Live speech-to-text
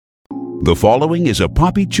The following is a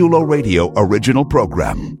Papi Chulo Radio original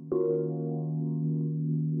program.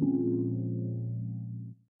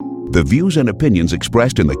 The views and opinions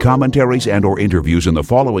expressed in the commentaries and/or interviews in the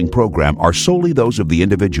following program are solely those of the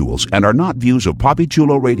individuals and are not views of Papi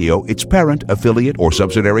Chulo Radio, its parent, affiliate, or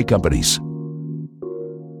subsidiary companies.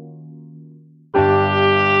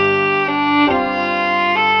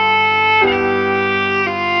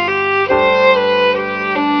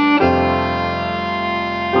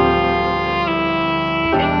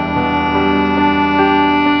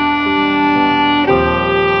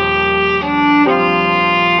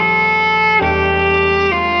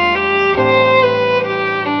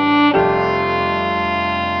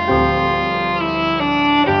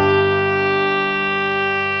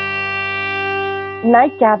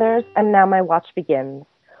 Night gathers, and now my watch begins.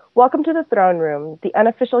 Welcome to the Throne Room, the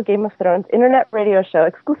unofficial Game of Thrones internet radio show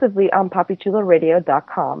exclusively on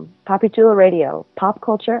PapiChuloRadio.com. Papi Chulo Radio, pop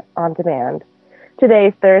culture on demand. Today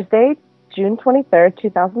is Thursday, June 23rd,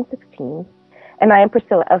 2016, and I am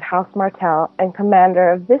Priscilla of House Martell and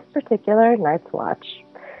commander of this particular night's watch.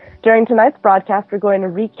 During tonight's broadcast, we're going to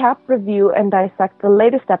recap, review, and dissect the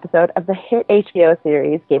latest episode of the hit HBO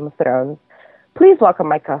series, Game of Thrones. Please welcome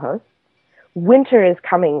my co-host. Winter is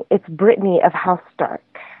coming. It's Brittany of House Stark.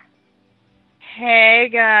 Hey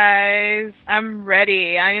guys, I'm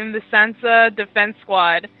ready. I am the Sansa Defense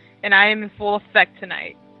Squad, and I am in full effect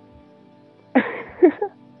tonight.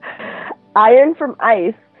 Iron from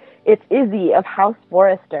Ice. It's Izzy of House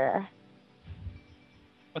Forrester.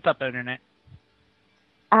 What's up, Internet?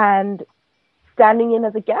 And standing in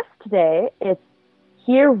as a guest today, it's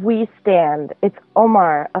Here We Stand. It's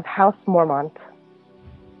Omar of House Mormont.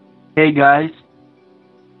 Hey guys.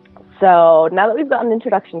 So now that we've got an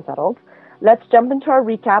introduction settled, let's jump into our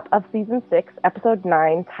recap of Season 6, Episode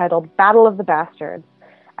 9, titled Battle of the Bastards,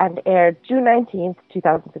 and aired June 19th,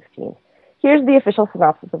 2016. Here's the official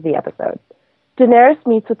synopsis of the episode. Daenerys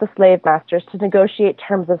meets with the slave masters to negotiate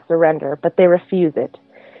terms of surrender, but they refuse it.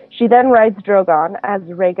 She then rides Drogon as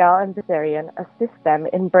Rhaegal and Viserion assist them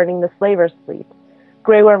in burning the slavers' fleet.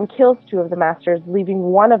 Grey Worm kills two of the masters, leaving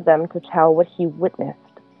one of them to tell what he witnessed.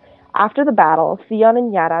 After the battle, Theon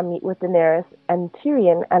and Yara meet with Daenerys and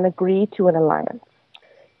Tyrion and agree to an alliance.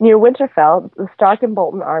 Near Winterfell, the Stark and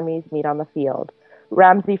Bolton armies meet on the field.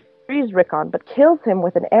 Ramsay frees Rickon, but kills him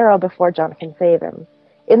with an arrow before Jon can save him.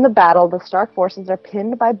 In the battle, the Stark forces are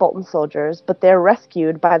pinned by Bolton soldiers, but they're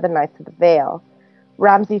rescued by the Knights of the Vale.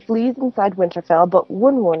 Ramsay flees inside Winterfell, but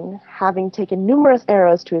Wun-Wun, having taken numerous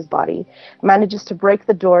arrows to his body, manages to break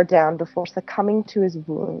the door down before succumbing to his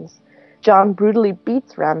wounds. Jon brutally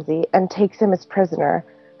beats Ramsay and takes him as prisoner.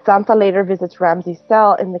 Sansa later visits Ramsay's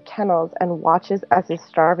cell in the kennels and watches as his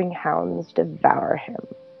starving hounds devour him.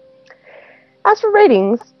 As for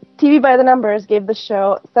ratings, TV by the Numbers gave the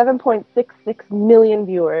show 7.66 million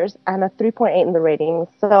viewers and a 3.8 in the ratings,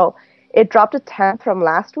 so it dropped a 10th from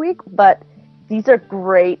last week, but these are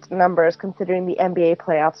great numbers considering the NBA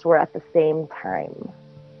playoffs were at the same time.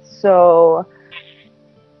 So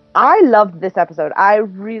I loved this episode. I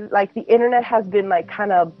really, the internet has been,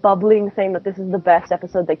 kind of bubbling, saying that this is the best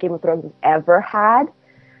episode that Game of Thrones has ever had.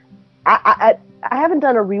 I haven't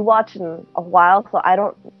done a rewatch in a while, so I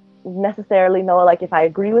don't necessarily know, if I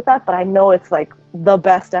agree with that, but I know it's, the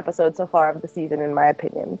best episode so far of the season, in my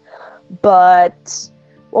opinion. But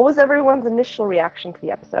what was everyone's initial reaction to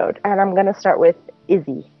the episode? And I'm going to start with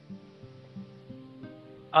Izzy.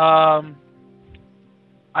 I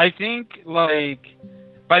think,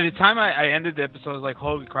 by the time I ended the episode, I was like,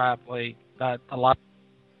 holy crap, that a lot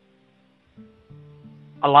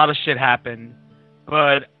of shit happened.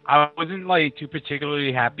 But I wasn't, too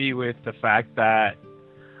particularly happy with the fact that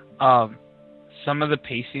some of the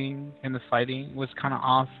pacing in the fighting was kind of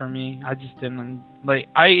off for me. I just didn't,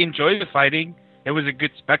 I enjoyed the fighting. It was a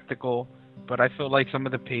good spectacle, but I felt like some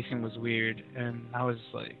of the pacing was weird. And I was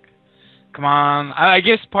like, come on. I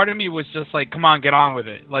guess part of me was just come on, get on with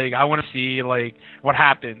it. I want to see, what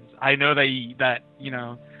happens. I know I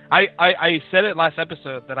said it last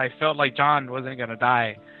episode that I felt like Jon wasn't going to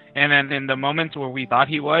die. And then in the moments where we thought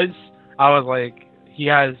he was, I was like, he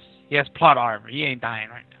has plot armor. He ain't dying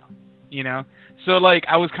right now, So,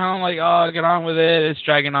 I was kind of oh, get on with it. It's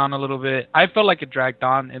dragging on a little bit. I felt like it dragged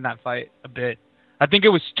on in that fight a bit. I think it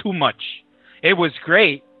was too much. It was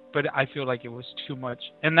great, but I feel like it was too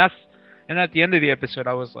much. And at the end of the episode,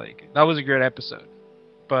 I was like, that was a great episode.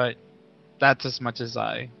 But that's as much as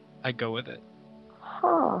I go with it.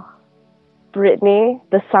 Huh. Brittany,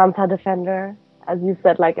 the Sansa defender, as you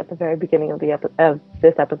said, at the very beginning of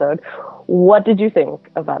this episode. What did you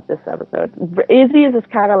think about this episode? Izzy is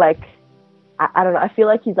just kind of I don't know. I feel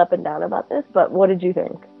like he's up and down about this, but what did you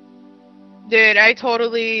think? Dude, I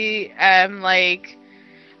totally am like,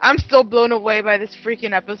 I'm still blown away by this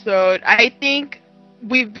freaking episode. I think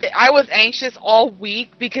I was anxious all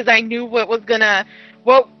week because I knew what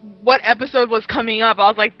episode was coming up. I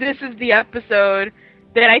was like, this is the episode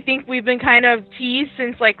that I think we've been kind of teased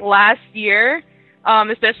since like last year.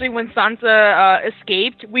 Especially when Sansa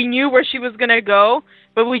escaped. We knew where she was gonna go,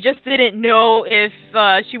 but we just didn't know if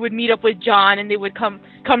she would meet up with Jon and they would come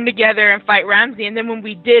together and fight Ramsay. And then when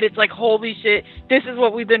we did, it's like, holy shit, this is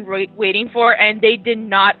what we've been waiting for, and they did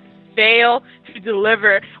not fail to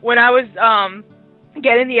deliver. When I was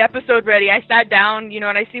getting the episode ready, I sat down, and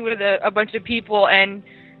I see with a bunch of people, and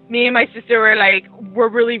me and my sister were like, we're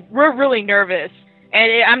really nervous.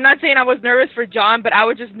 And I'm not saying I was nervous for Jon, but I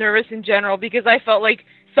was just nervous in general because I felt like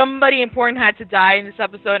somebody important had to die in this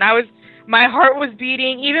episode. And my heart was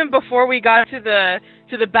beating even before we got to the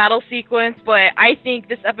battle sequence. But I think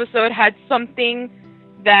this episode had something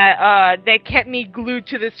that kept me glued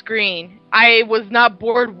to the screen. I was not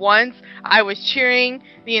bored once. I was cheering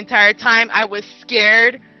the entire time. I was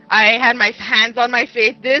scared. I had my hands on my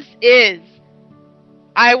face. This is,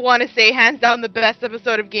 I want to say, hands down the best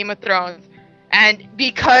episode of Game of Thrones. And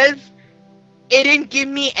because it didn't give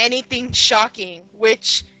me anything shocking,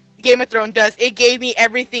 which Game of Thrones does, it gave me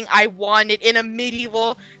everything I wanted in a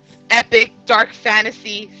medieval, epic, dark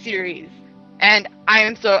fantasy series. And I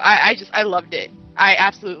loved it. I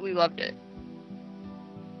absolutely loved it.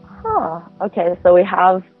 Huh. Okay, so we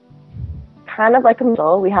have kind of like a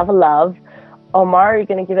middle. We have a love. Omar, are you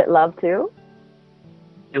going to give it love too?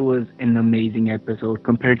 It was an amazing episode.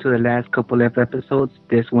 Compared to the last couple of episodes,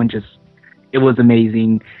 this one it was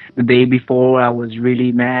amazing. The day before, I was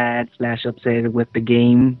really mad / upset with the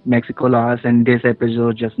game. Mexico lost, and this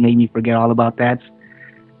episode just made me forget all about that.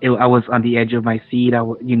 I was on the edge of my seat.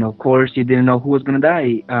 Of course, you didn't know who was gonna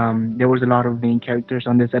die. There was a lot of main characters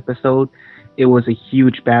on this episode. It was a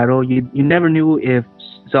huge battle. You never knew if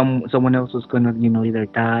someone else was gonna either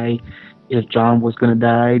die, if Jon was gonna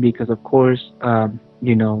die, because of course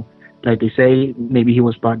like they say, maybe he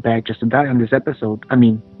was brought back just to die on this episode. I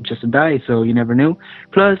mean, just to die, so you never knew.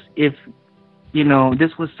 Plus, if,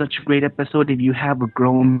 this was such a great episode, if you have a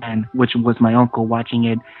grown man, which was my uncle, watching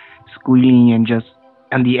it, squealing and just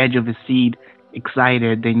on the edge of his seat,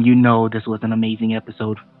 excited, then this was an amazing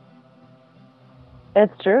episode.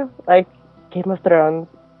 It's true. Like, Game of Thrones,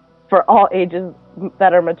 for all ages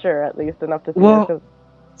that are mature, at least, enough to see it.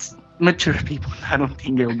 Mature people, I don't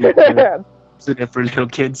think they'll be suited for little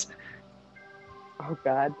kids. Oh,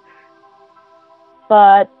 God.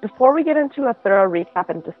 But before we get into a thorough recap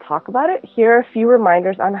and just talk about it, here are a few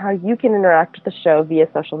reminders on how you can interact with the show via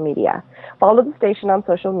social media. Follow the station on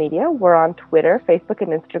social media. We're on Twitter, Facebook,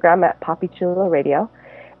 and Instagram at Papi Chulo Radio.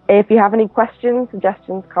 If you have any questions,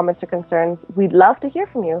 suggestions, comments, or concerns, we'd love to hear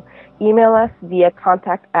from you. Email us via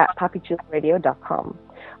contact@papichuloradio.com.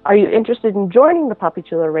 Are you interested in joining the Papi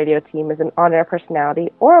Chulo Radio team as an on-air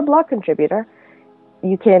personality or a blog contributor?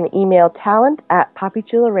 You can email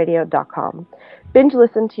talent@papichuloradio.com. Binge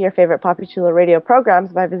listen to your favorite Papi Chulo Radio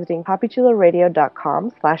programs by visiting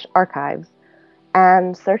papichuloradio.com/archives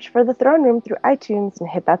and search for The Throne Room through iTunes and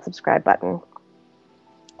hit that subscribe button.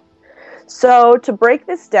 So to break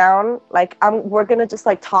this down, we're going to just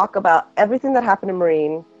talk about everything that happened in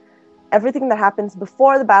Meereen, everything that happens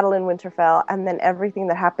before the battle in Winterfell, and then everything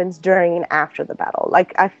that happens during and after the battle.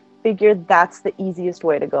 I figured that's the easiest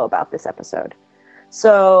way to go about this episode.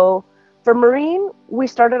 So, for Meereen, we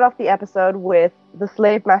started off the episode with the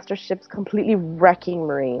slave master ships completely wrecking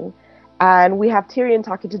Meereen. And we have Tyrion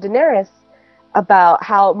talking to Daenerys about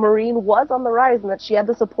how Meereen was on the rise and that she had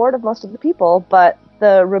the support of most of the people, but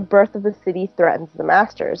the rebirth of the city threatens the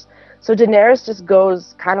masters. So Daenerys just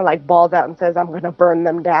goes kind of balls out and says, I'm going to burn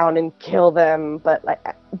them down and kill them. But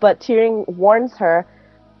Tyrion warns her,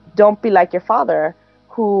 don't be like your father,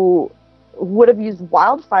 who would have used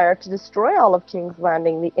wildfire to destroy all of King's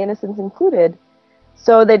Landing, the innocents included.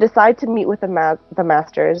 So they decide to meet with the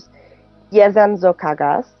masters, Yezan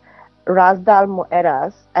Zokagas, Razdal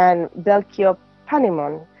Moeras, and Belkio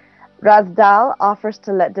Panimon. Razdal offers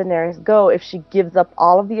to let Daenerys go if she gives up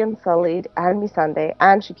all of the Unsullied and Missandei,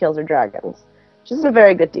 and she kills her dragons, which isn't a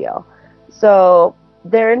very good deal. So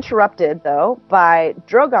they're interrupted, though, by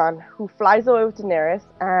Drogon, who flies away with Daenerys,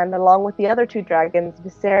 and along with the other two dragons,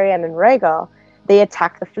 Viserion and Rhaegal, they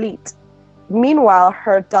attack the fleet. Meanwhile,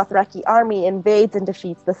 her Dothraki army invades and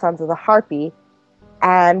defeats the Sons of the Harpy,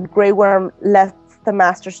 and Grey Worm lets the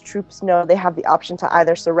Master's troops know they have the option to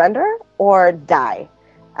either surrender or die.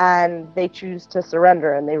 And they choose to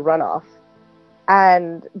surrender, and they run off.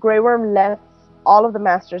 And Grey Worm lets all of the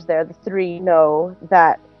Masters there, the three, know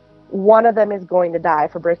that one of them is going to die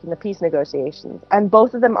for breaking the peace negotiations. And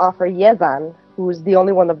both of them offer Yezan, who's the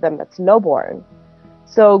only one of them that's lowborn.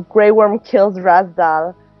 So Grey Worm kills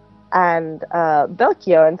Razdal and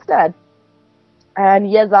Belkio instead. And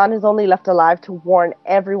Yezan is only left alive to warn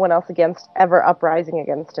everyone else against ever uprising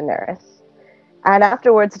against Daenerys. And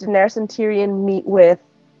afterwards, Daenerys and Tyrion meet with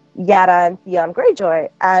Yara and Theon Greyjoy.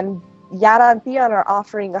 And Yara and Theon are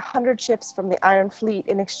offering 100 ships from the Iron Fleet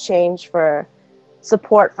in exchange for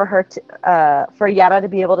support for her for Yara to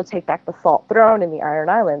be able to take back the Salt Throne in the Iron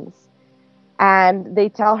Islands. And they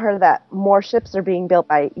tell her that more ships are being built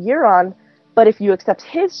by Euron, but if you accept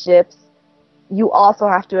his ships, you also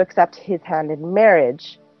have to accept his hand in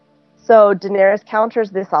marriage. So Daenerys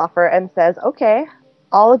counters this offer and says, okay,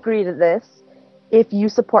 I'll agree to this if you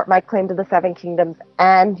support my claim to the Seven Kingdoms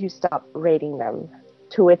and you stop raiding them,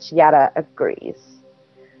 to which Yara agrees.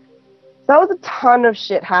 So that was a ton of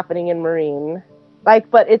shit happening in Meereen.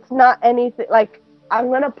 But it's not anything, I'm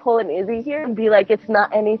going to pull an Izzy here and be like, it's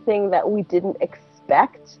not anything that we didn't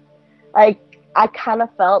expect. I kind of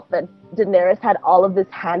felt that Daenerys had all of this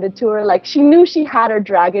handed to her. She knew she had her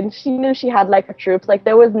dragon. She knew she had, her troops.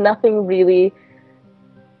 There was nothing really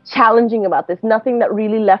challenging about this. Nothing that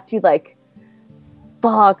really left you,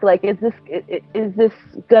 fuck, is this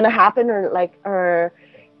going to happen? Or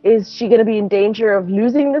is she going to be in danger of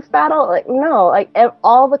losing this battle? No.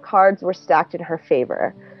 All the cards were stacked in her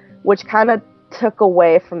favor, which kind of took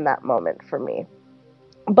away from that moment for me.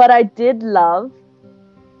 But I did love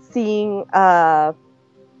seeing I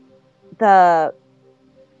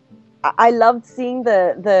loved seeing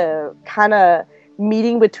the kind of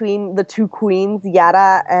meeting between the two queens,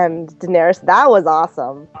 Yara and Daenerys. That was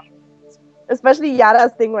awesome. Especially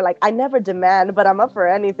Yara's thing where, I never demand, but I'm up for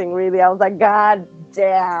anything, really. I was like, God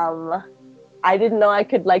damn. I didn't know I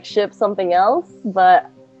could, ship something else, but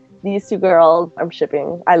these two girls, I'm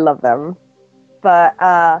shipping. I love them. But,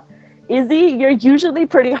 Izzy, you're usually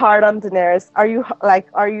pretty hard on Daenerys. Are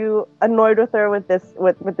you annoyed with her with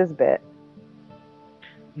this bit?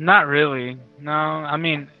 Not really. No, I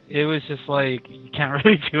mean, it was just you can't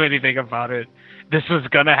really do anything about it. This was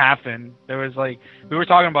gonna happen. There was we were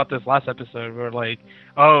talking about this last episode. We were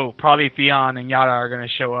oh, probably Theon and Yara are gonna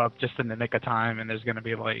show up just in the nick of time, and there's gonna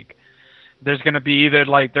be either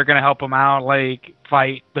they're gonna help them out,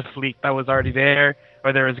 fight the fleet that was already there,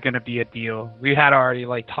 or there was gonna be a deal. We had already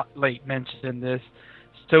mentioned this,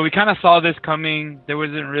 so we kind of saw this coming. There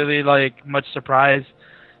wasn't really much surprise.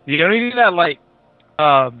 The only thing that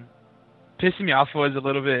pissed me off was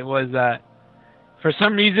that for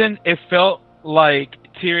some reason it felt like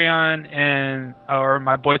Tyrion or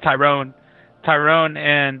my boy Tyrone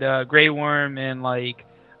and Grey Worm and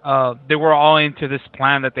they were all into this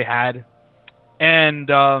plan that they had, and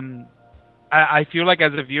I feel like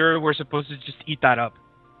as a viewer we're supposed to just eat that up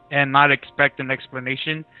and not expect an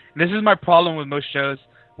explanation. And this is my problem with most shows,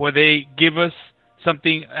 where they give us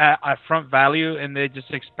something at front value and they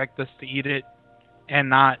just expect us to eat it and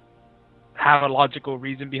not have a logical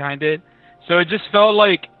reason behind it. So it just felt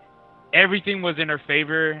like everything was in her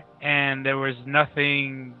favor and there was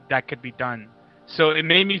nothing that could be done. So it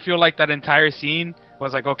made me feel like that entire scene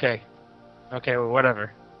was okay, well,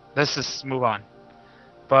 whatever. Let's just move on.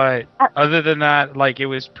 But other than that, it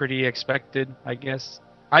was pretty expected, I guess.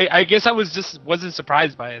 I guess I wasn't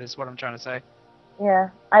surprised by it, is what I'm trying to say. Yeah,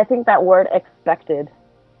 I think that word expected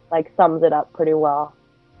sums it up pretty well.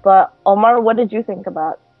 But Omar, what did you think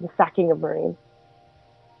about the sacking of Meereen?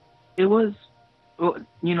 It was,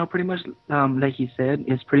 pretty much like he said,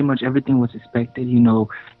 it's pretty much everything was expected.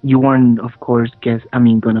 You weren't, of course,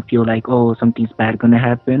 gonna feel oh, something's bad gonna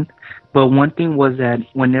happen. But one thing was that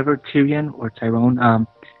whenever Tyrion or Tyrone,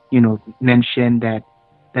 mentioned that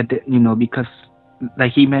because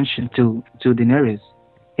he mentioned to Daenerys,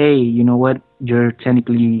 hey, you know what, you're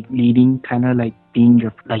technically leading, kind of being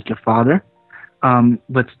your father.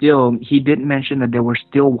 But still, he did mention that there were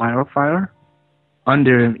still wildfire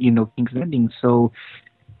under, King's Landing. So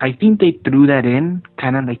I think they threw that in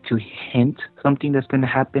kind of to hint something that's going to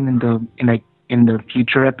happen in the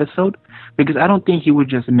future episode, because I don't think he would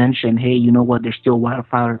just mention, hey, you know what, there's still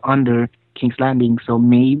wildfire under King's Landing, so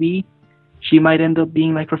maybe she might end up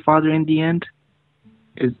being her father in the end.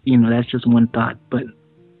 That's just one thought, but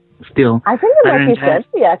still. I think it might be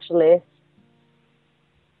Cersei, actually.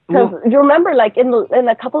 Because you remember, in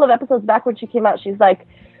a couple of episodes back when she came out, she's like,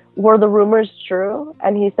 were the rumors true?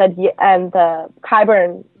 And he said, yeah, and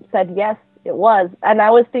Qyburn said, yes, it was. And I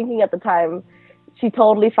was thinking at the time, she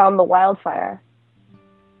totally found the wildfire.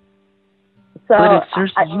 So, but if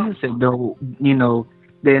Cersei uses it, though,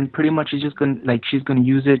 then pretty much it's just gonna she's gonna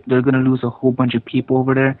use it. They're gonna lose a whole bunch of people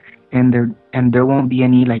over there, and there won't be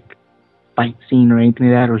any fight scene or anything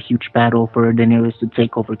like that, or huge battle for Daenerys to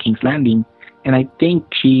take over King's Landing. And I think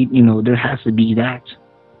there has to be that.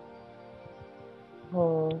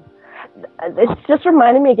 It's just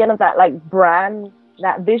reminding me again of that Bran,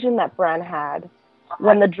 that vision that Bran had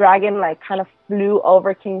when the dragon kind of flew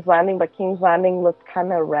over King's Landing, but King's Landing looked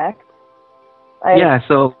kind of wrecked.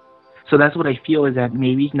 So that's what I feel, is that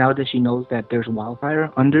maybe now that she knows that there's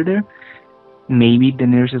wildfire under there, maybe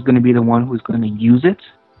Daenerys is going to be the one who's going to use it.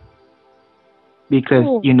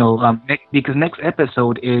 Because because next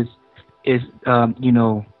episode is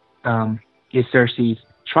Cersei's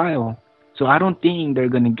trial. So I don't think they're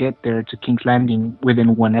going to get there to King's Landing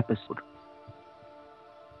within one episode.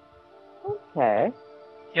 Okay.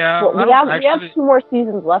 Yeah, well, we have 2 more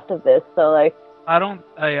seasons left of this, so I don't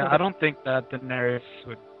think that Daenerys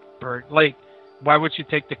would burn. Why would you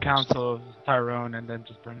take the council of Tyrone and then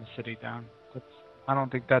just burn the city down? I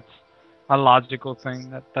don't think that's a logical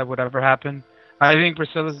thing that would ever happen. I think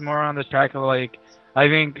Priscilla's more on the track of I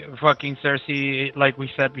think fucking Cersei, like we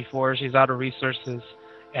said before, she's out of resources,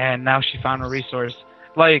 and now she found a resource.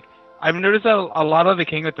 I've noticed that a lot of the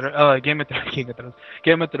Game of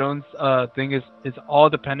Thrones thing is all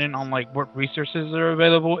dependent on what resources are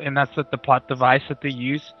available, and that's the plot device that they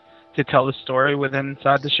use to tell the story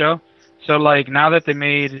inside the show. So now that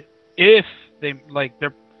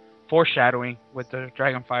they're foreshadowing with the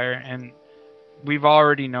Dragonfire, and we've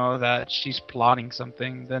already know that she's plotting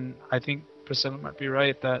something, then I think Priscilla might be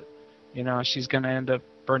right that she's gonna end up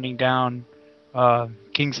burning down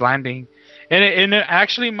King's Landing. And it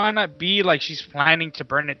actually might not be she's planning to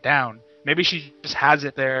burn it down. Maybe she just has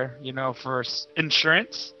it there, for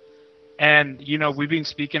insurance. And, we've been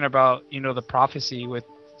speaking about, the prophecy with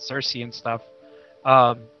Cersei and stuff.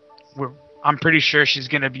 I'm pretty sure she's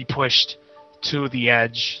going to be pushed to the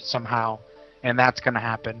edge somehow. And that's going to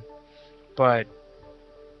happen. But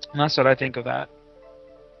that's what I think of that.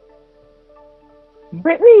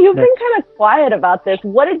 Brittany, you've been kind of quiet about this.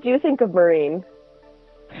 What did you think of Marine?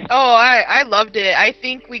 Oh, I loved it. I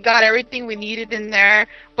think we got everything we needed in there.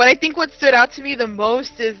 But I think what stood out to me the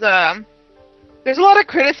most is there's a lot of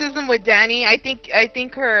criticism with Dany. I think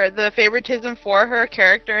the favoritism for her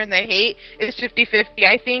character and the hate is 50-50.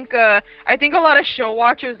 I think a lot of show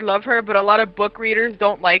watchers love her, but a lot of book readers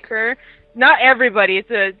don't like her. Not everybody.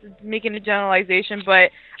 It's making a generalization,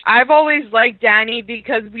 but I've always liked Dany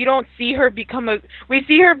because we don't see her become a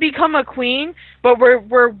queen, but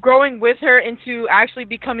we're growing with her into actually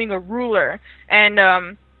becoming a ruler. And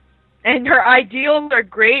her ideals are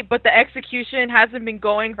great, but the execution hasn't been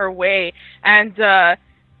going her way. And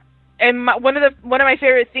one of my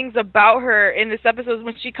favorite things about her in this episode is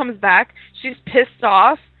when she comes back, she's pissed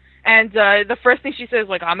off, and the first thing she says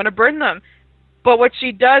I'm gonna burn them. But what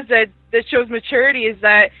she does that shows maturity is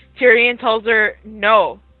that Tyrion tells her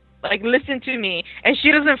no. Listen to me. And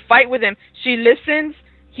she doesn't fight with him. She listens,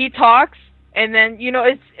 he talks, and then,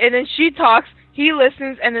 and then she talks, he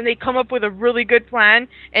listens, and then they come up with a really good plan,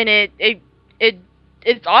 and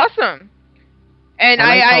it's awesome. And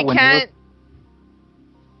I can't...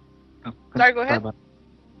 Sorry, go ahead.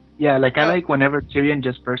 Yeah, I like whenever Tyrion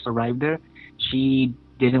just first arrived there, she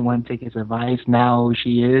didn't want to take his advice. Now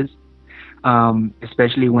she is.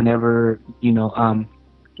 Especially whenever,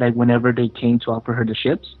 whenever they came to offer her the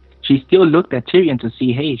ships, she still looked at Tyrion to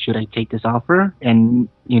see, hey, should I take this offer? And,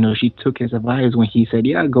 she took his advice when he said,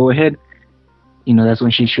 yeah, go ahead. That's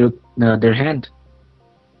when she shook their hand.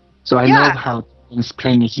 So I know how he's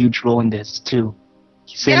playing a huge role in this, too.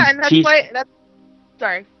 And that's why...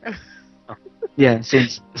 Sorry. Yeah,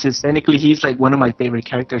 since technically he's one of my favorite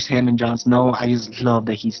characters, him and Jon Snow, I just love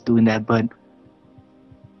that he's doing that, but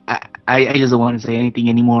I just don't want to say anything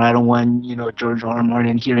anymore. I don't want, George R. R.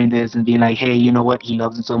 Martin hearing this and being like, hey, you know what? He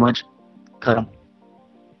loves him so much. Cut him.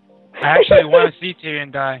 I actually want to see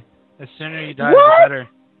Tyrion die. The sooner he dies, the better.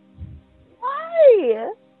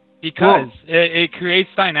 Why? Because it creates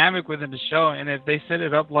dynamic within the show, and if they set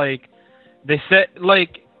it up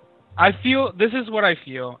I feel, this is what I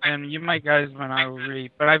feel, and you might guys might not agree,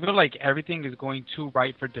 but I feel like everything is going too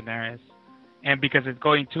right for Daenerys. And because it's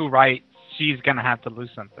going too right, she's gonna have to lose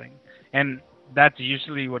something, and that's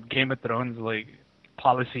usually what Game of Thrones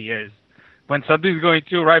policy is. When something's going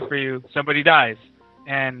too right for you, somebody dies,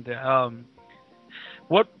 and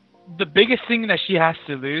what the biggest thing that she has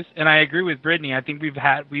to lose, and I agree with Brittany. I think we've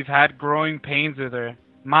had growing pains with her.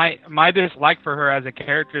 My dislike for her as a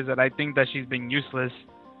character is that I think that she's been useless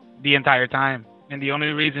the entire time, and the only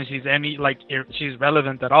reason she's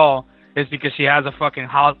relevant at all is because she has a fucking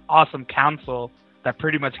awesome council that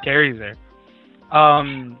pretty much carries her.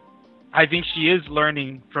 I think she is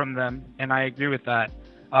learning from them, and I agree with that.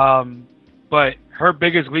 But her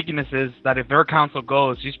biggest weakness is that if her council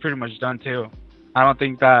goes, she's pretty much done too. I don't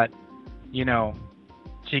think that,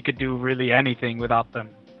 she could do really anything without them.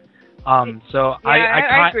 So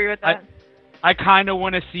I agree with that. I kind of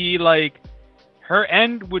want to see, like, her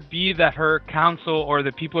end would be that her council or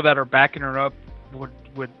the people that are backing her up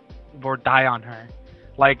would die on her.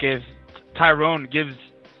 Like, if Tyrone gives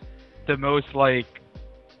the most, like,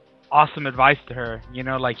 awesome advice to her,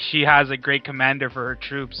 like, she has a great commander for her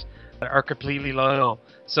troops that are completely loyal.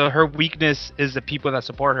 So her weakness is the people that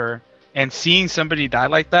support her. And seeing somebody die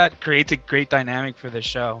like that creates a great dynamic for the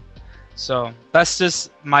show. So that's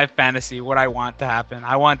just my fantasy, what I want to happen.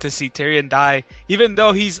 I want to see Tyrion die, even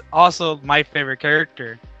though he's also my favorite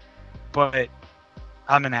character. But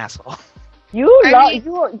I'm an asshole. You like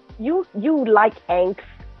angst.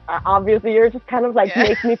 Obviously, you're just kind of like,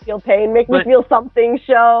 make me feel pain, make me feel something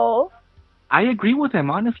show. I agree with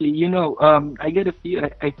him, honestly. I get a feel.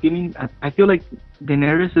 I feel like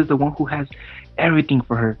Daenerys is the one who has everything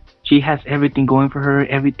for her. She has everything going for her.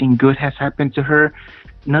 Everything good has happened to her.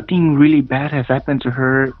 Nothing really bad has happened to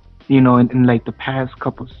her, in like the past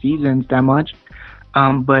couple seasons that much.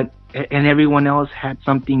 But everyone else had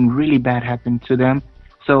something really bad happen to them.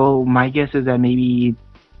 So my guess is that maybe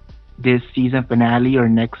this season finale or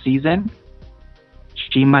next season,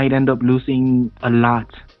 she might end up losing a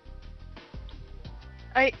lot.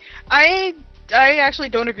 I actually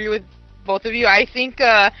don't agree with both of you. I think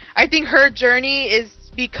her journey is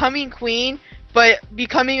becoming queen, but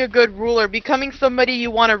becoming a good ruler, becoming somebody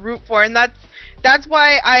you want to root for, and that's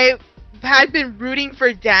why I had been rooting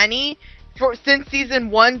for Dany since season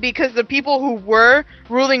 1, because the people who were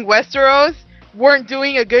ruling Westeros weren't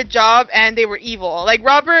doing a good job and they were evil. Like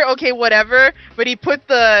Robert, okay, whatever, but he put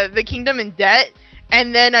the kingdom in debt.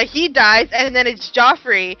 And then he dies, and then it's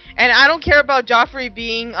Joffrey. And I don't care about Joffrey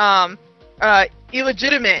being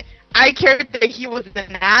illegitimate. I care that he was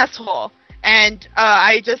an asshole. And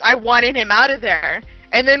I wanted him out of there.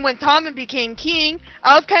 And then when Tommen became king,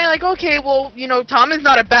 I was kind of like, okay, well, Tommen's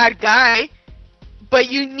not a bad guy. But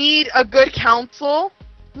you need a good counsel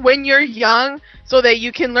when you're young so that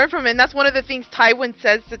you can learn from it. And that's one of the things Tywin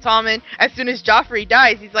says to Tommen as soon as Joffrey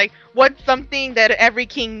dies. He's like, what's something that every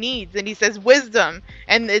king needs? And he says wisdom,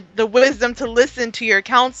 and the wisdom to listen to your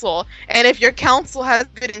counsel. And if your counsel has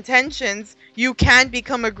good intentions, you can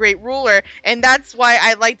become a great ruler. And that's why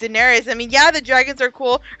I like Daenerys. I mean, yeah, the dragons are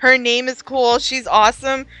cool. Her name is cool. She's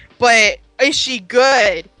awesome. But is she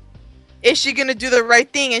good? Is she going to do the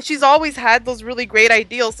right thing? And she's always had those really great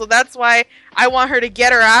ideals. So that's why I want her to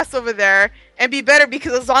get her ass over there and be better.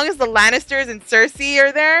 Because as long as the Lannisters and Cersei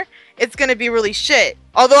are there, it's going to be really shit.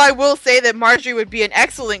 Although I will say that Marjorie would be an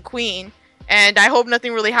excellent queen. And I hope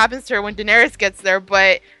nothing really happens to her when Daenerys gets there.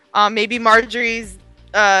 But maybe Marjorie's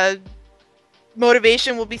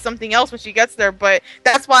motivation will be something else when she gets there. But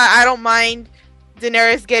that's why I don't mind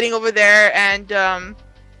Daenerys getting over there and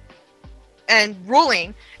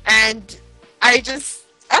ruling. And I don't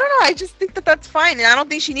know, I just think that that's fine. And I don't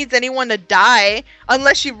think she needs anyone to die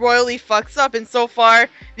unless she royally fucks up. And so far,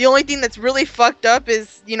 the only thing that's really fucked up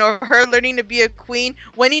is, her learning to be a queen,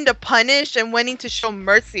 wanting to punish and wanting to show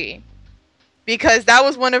mercy. Because that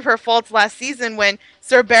was one of her faults last season when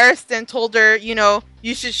Sir Barristan told her,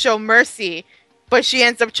 you should show mercy. But she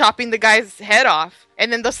ends up chopping the guy's head off.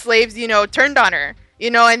 And then the slaves, turned on her.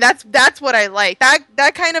 And that's what I like.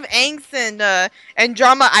 That kind of angst and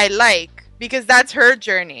drama I like, because that's her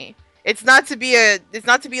journey. It's not to be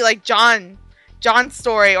like Jon's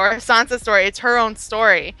story or Sansa's story. It's her own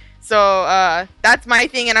story. So that's my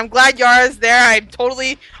thing, and I'm glad Yara's there. I'm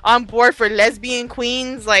totally on board for lesbian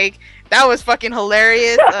queens. Like, that was fucking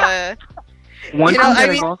hilarious. One thing that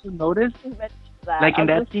I've also noticed, like in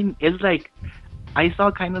that scene, is like I saw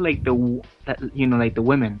kind of like the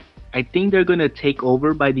women. I think they're gonna take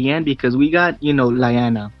over by the end, because we got,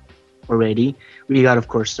 Lyanna already. We got, of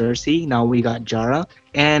course, Cersei. Now we got Yara,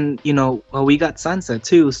 and we got Sansa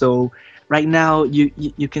too. So right now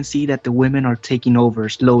you can see that the women are taking over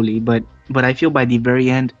slowly, but I feel by the very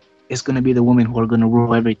end it's gonna be the women who are gonna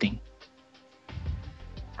rule everything.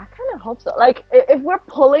 I kind of hope so. Like, if we're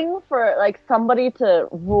pulling for like somebody to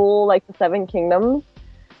rule like the Seven Kingdoms,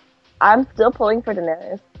 I'm still pulling for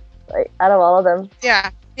Daenerys. Like, out of all of them.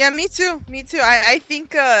 Yeah, me too. I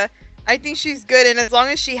think she's good, and as long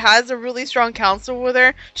as she has a really strong council with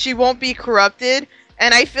her, she won't be corrupted.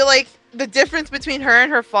 And I feel like the difference between her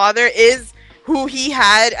and her father is who he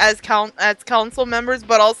had as council members,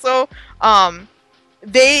 but also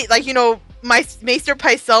they, like, my Maester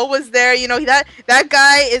Pycelle was there. That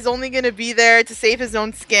guy is only gonna be there to save his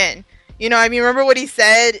own skin. You know, I mean, remember what he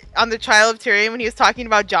said on the trial of Tyrion when he was talking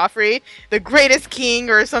about Joffrey, the greatest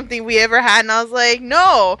king or something we ever had, and I was like,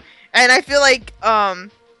 no. And I feel like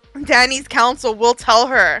Dany's council will tell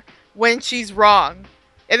her when she's wrong.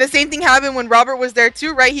 And the same thing happened when Robert was there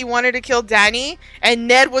too, right? He wanted to kill Dany, and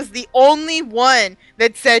Ned was the only one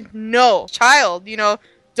that said no, child. You know,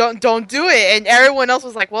 don't do it. And everyone else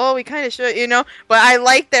was like, well, we kind of should, you know. But I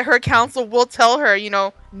like that her council will tell her, you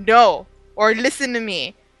know, no, or listen to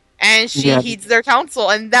me. And she heeds their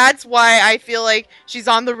counsel, and that's why I feel like she's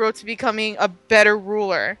on the road to becoming a better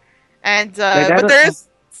ruler. And but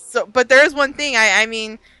there is one thing. I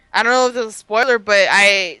mean, I don't know if it's a spoiler, but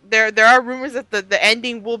there are rumors that the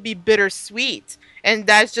ending will be bittersweet, and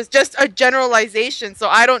that's just a generalization. So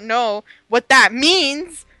I don't know what that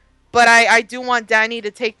means, but I do want Dany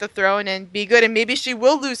to take the throne and be good, and maybe she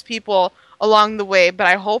will lose people along the way, but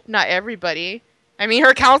I hope not everybody. I mean,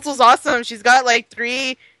 her council's awesome. She's got like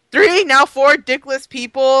three, now 4 dickless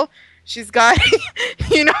people. She's got,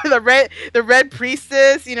 you know, the red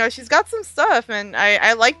priestess. You know, she's got some stuff, and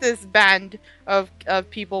I like this band of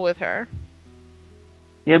people with her.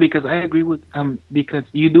 Yeah, because I agree with because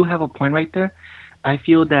you do have a point right there. I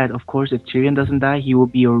feel that, of course, if Tyrion doesn't die, he will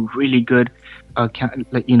be a really good,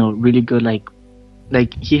 really good,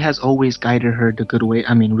 like he has always guided her the good way.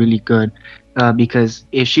 I mean, really good, because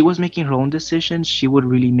if she was making her own decisions, she would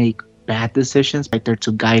really make bad decisions right there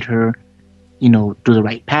to guide her, you know, to the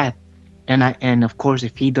right path. And of course,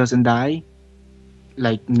 if he doesn't die,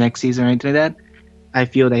 like next season or anything like that, I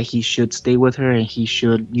feel that he should stay with her and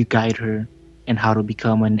you guide her in how to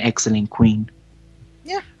become an excellent queen.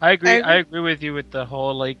 Yeah, I agree. I agree with you with the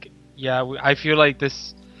whole I feel like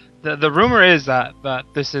this. The rumor is that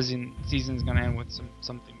this season's gonna end with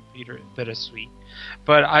something bittersweet,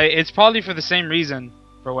 but it's probably for the same reason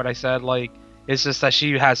for what I said. Like, it's just that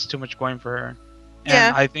she has too much going for her.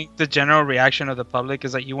 And I think the general reaction of the public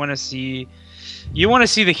is that you want to see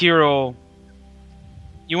the hero.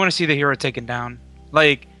 You want to see the hero taken down.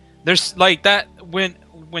 Like, there's like that when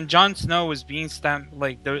Jon Snow was being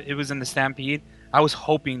it was in the stampede. I was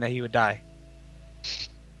hoping that he would die.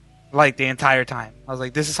 Like the entire time, I was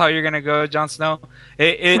like, "This is how you're gonna go, Jon Snow."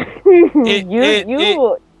 You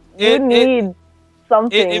need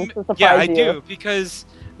something to surprise you. Yeah, I do, because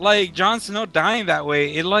like Jon Snow dying that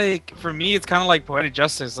way, it like for me, it's kind of like poetic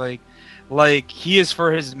justice. Like he is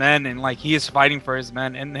for his men, and like he is fighting for his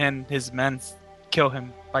men, and then his men kill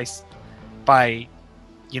him by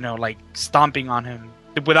like stomping on him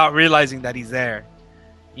without realizing that he's there.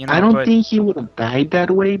 You know, I don't think he would have died that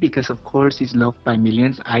way, because of course he's loved by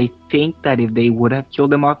millions. I think that if they would have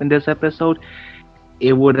killed him off in this episode,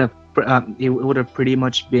 it would have pretty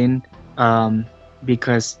much been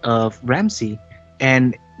because of Ramsay.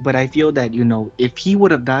 But I feel that, if he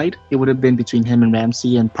would have died, it would have been between him and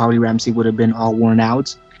Ramsay, and probably Ramsay would have been all worn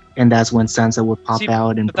out, and that's when Sansa would pop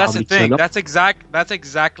out and probably kill him. That's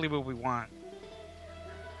exactly what we want,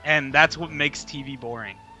 and that's what makes TV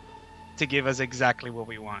boring. To give us exactly what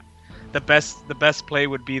we want. The best play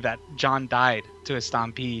would be that Jon died to a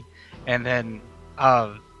stampede, and then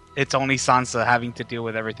it's only Sansa having to deal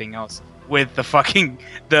with everything else with the fucking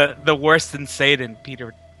the worse than Satan,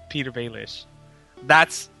 Peter Baelish.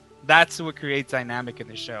 That's what creates dynamic in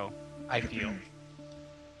the show, I feel.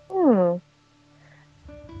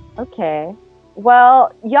 Okay.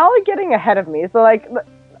 Well, y'all are getting ahead of me. So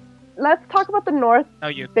let's talk about the North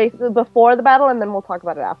basically before the battle, and then we'll talk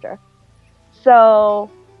about it after. So,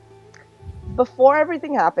 before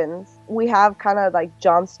everything happens, we have kind of like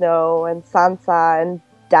Jon Snow and Sansa and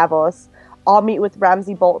Davos all meet with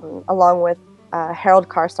Ramsay Bolton, along with Harold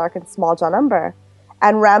Karstark and Small John Umber.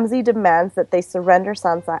 And Ramsay demands that they surrender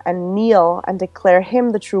Sansa and kneel and declare him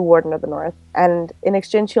the true Warden of the North. And in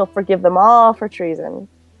exchange, he'll forgive them all for treason,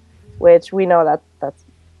 which we know that's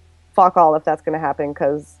fuck all if that's going to happen,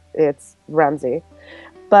 because it's Ramsay.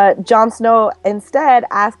 But Jon Snow instead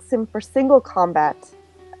asks him for single combat,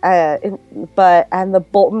 and the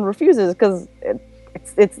Bolton refuses, because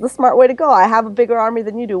it's the smart way to go. I have a bigger army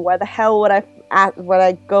than you do. Why the hell would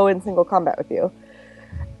I go in single combat with you?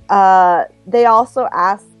 They also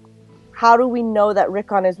ask, how do we know that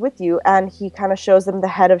Rickon is with you? And he kind of shows them the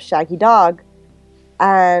head of Shaggy Dog,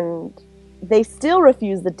 and they still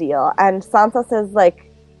refuse the deal. And Sansa says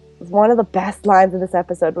one of the best lines in this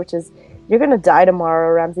episode, which is, "You're going to die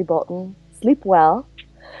tomorrow, Ramsay Bolton. Sleep well."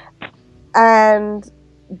 And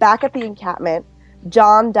back at the encampment,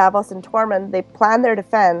 Jon, Davos, and Tormund, they plan their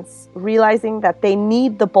defense, realizing that they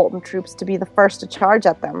need the Bolton troops to be the first to charge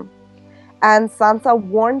at them. And Sansa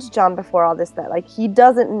warns Jon before all this that he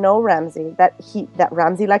doesn't know Ramsay, that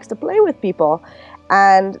Ramsay likes to play with people,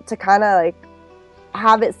 and to kind of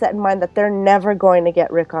have it set in mind that they're never going to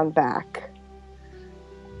get Rickon back.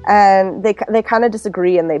 And they kind of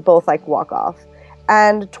disagree, and they both like walk off.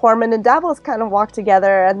 And Tormund and Davos kind of walk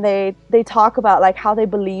together, and they talk about like how they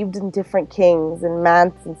believed in different kings, and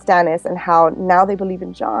Mance and Stannis, and how now they believe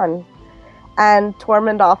in Jon. And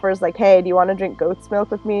Tormund offers like, hey, do you want to drink goat's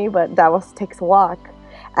milk with me? But Davos takes a walk.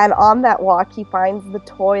 And on that walk, he finds the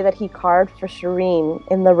toy that he carved for Shireen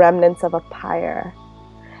in the remnants of a pyre.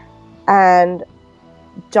 And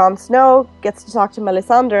Jon Snow gets to talk to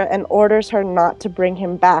Melisandre and orders her not to bring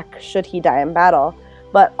him back should he die in battle.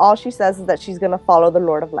 But all she says is that she's going to follow the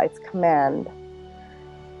Lord of Light's command.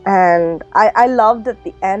 And I loved at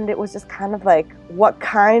the end, it was just kind of like, what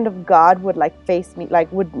kind of god would like face me,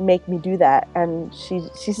 like would make me do that? And she's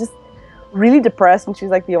just really depressed, and she's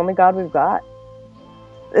like, the only god we've got.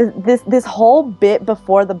 This whole bit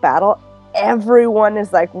before the battle, everyone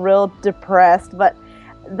is like real depressed. But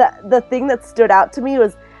the thing that stood out to me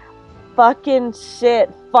was, fucking shit,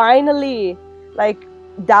 finally, like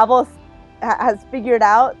Davos has figured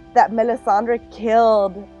out that Melisandre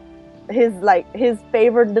killed his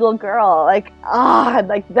favorite little girl. Like,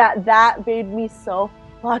 that made me so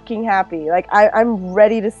fucking happy. Like, I'm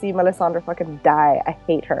ready to see Melisandre fucking die. I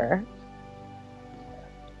hate her.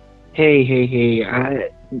 Hey,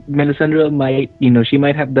 Melisandre might, she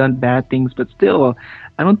might have done bad things, but still,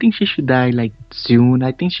 I don't think she should die like soon.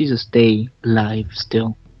 I think she should stay alive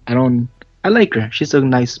still. I like her. She's a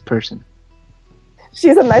nice person.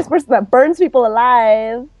 She's a nice person that burns people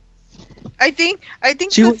alive. I think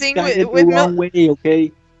She the was thing guided with the wrong way,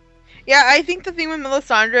 okay? Yeah, I think the thing with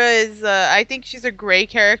Melisandre is, I think she's a gray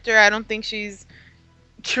character. I don't think she's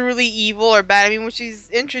truly evil or bad. I mean, when she's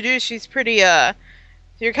introduced, she's pretty,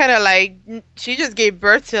 you're kind of like, she just gave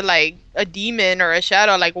birth to, like, a demon or a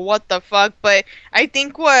shadow, like, what the fuck? But I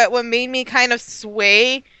think what made me kind of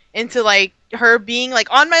sway into, like, her being, like,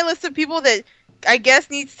 on my list of people that I guess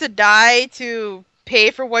needs to die to pay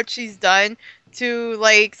for what she's done, to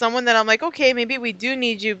like someone that I'm like, okay, maybe we do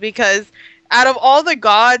need you, because out of all the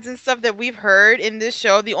gods and stuff that we've heard in this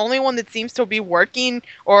show, the only one that seems to be working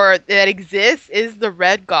or that exists is the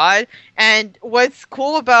Red God. And what's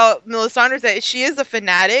cool about Melisandre is that she is a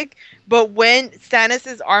fanatic, but when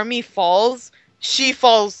Stannis' army falls, she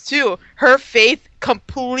falls too. Her faith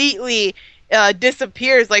completely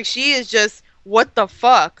disappears. Like, she is just, what the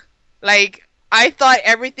fuck? Like, I thought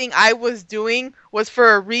everything I was doing was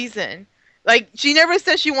for a reason. Like, she never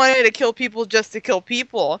said she wanted to kill people just to kill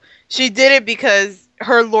people. She did it because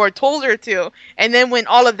her lord told her to. And then when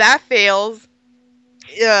all of that fails,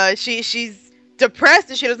 she's depressed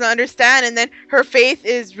and she doesn't understand. And then her faith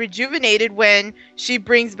is rejuvenated when she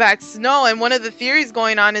brings back Snow. And one of the theories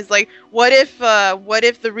going on is like, what if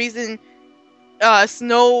the reason Jon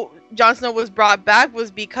Snow was brought back was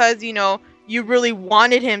because, you really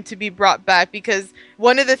wanted him to be brought back? Because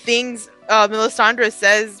one of the things Melisandre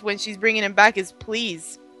says when she's bringing him back is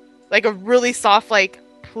please, like a really soft, like,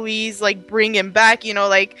 please, like, bring him back,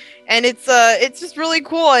 like, and it's just really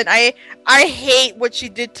cool. And I hate what she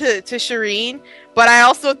did to Shireen, but I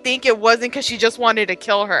also think it wasn't because she just wanted to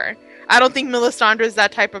kill her. I don't think Melisandre is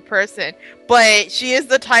that type of person, but she is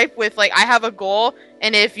the type with, like, I have a goal,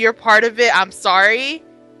 and if you're part of it, I'm sorry,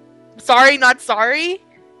 not sorry.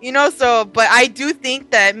 So, but I do think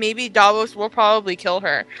that maybe Davos will probably kill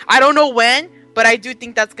her. I don't know when, but I do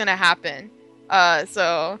think that's gonna happen. And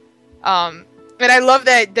I love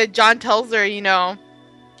that Jon tells her,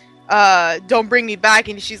 don't bring me back,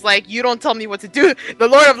 and she's like, you don't tell me what to do. The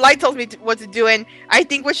Lord of Light tells me what to do. And I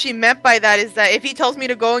think what she meant by that is that if he tells me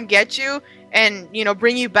to go and get you and,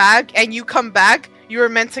 bring you back, and you come back, you were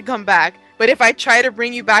meant to come back. But if I try to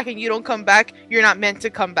bring you back and you don't come back, you're not meant to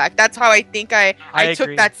come back. That's how I think I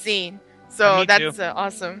took that scene. So that's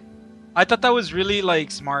awesome. I thought that was really, like,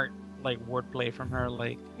 smart, like, wordplay from her.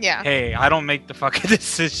 Like, yeah, hey, I don't make the fucking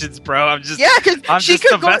decisions, bro. I'm just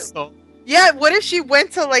a vessel. Yeah, what if she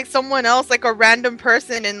went to, like, someone else, like a random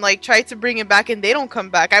person, and, like, tried to bring him back and they don't come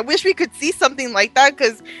back? I wish we could see something like that,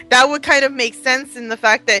 because that would kind of make sense in the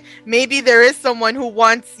fact that maybe there is someone who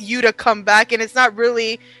wants you to come back, and it's not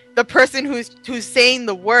really the person who's saying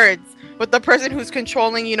the words, but the person who's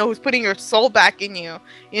controlling, who's putting your soul back in you,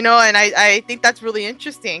 and I think that's really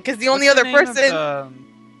interesting, because the only other person,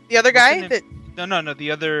 the other guy that... No,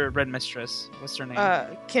 the other Red Mistress. What's her name?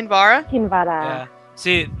 Kinvara? Kinvara. Yeah.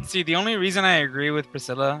 See, the only reason I agree with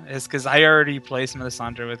Priscilla is because I already placed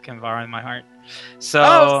Melisandre with Kinvara in my heart.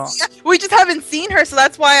 So... we just haven't seen her, so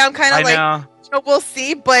that's why I'm kind of like, we'll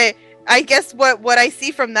see, but I guess what I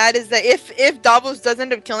see from that is that if Davos does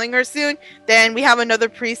end up killing her soon, then we have another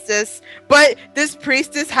priestess. But this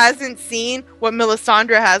priestess hasn't seen what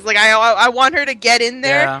Melisandre has. Like I want her to get in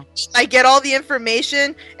there. Yeah. I get all the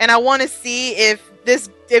information, and I want to see if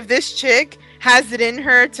this chick has it in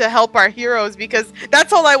her to help our heroes, because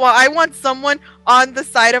that's all I want. I want someone on the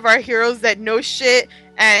side of our heroes that knows shit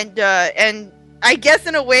and I guess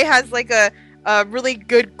in a way has like a really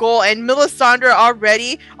good goal. And Melisandre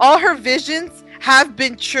already, all her visions have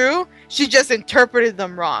been true. She just interpreted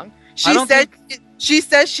them wrong. She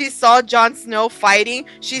said she saw Jon Snow fighting.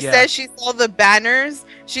 She said she saw the banners.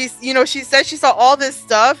 She said she saw all this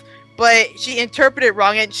stuff, but she interpreted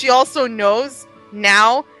wrong. And she also knows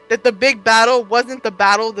now that the big battle wasn't the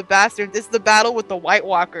battle of the bastards. It's the battle with the White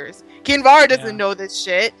Walkers. Kinvara doesn't know this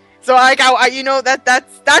shit. So like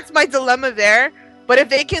that's my dilemma there. But if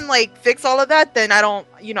they can like fix all of that, then I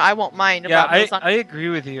won't mind. Yeah, I agree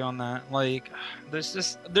with you on that. Like,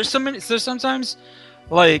 there's sometimes,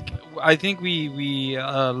 like, I think we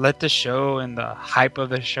let the show and the hype of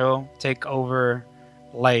the show take over,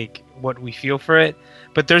 like, what we feel for it.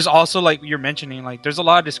 But there's also, like you're mentioning, like, there's a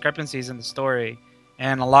lot of discrepancies in the story,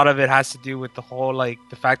 and a lot of it has to do with the whole, like,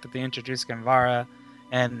 the fact that they introduced Kinvara,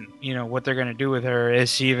 and what they're gonna do with her.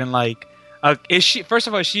 Is she even like? Is she, first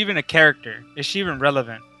of all, is she even a character? Is she even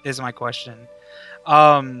relevant? Is my question.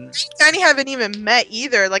 Dany haven't even met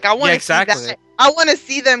either. Like, I want to see that. I want to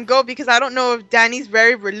see them go, because I don't know if Dany's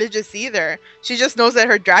very religious either. She just knows that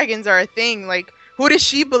her dragons are a thing. Like, who does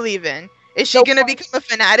she believe in? Is she gonna become a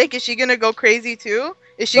fanatic? Is she gonna go crazy too?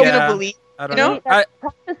 Is she gonna believe? I don't know.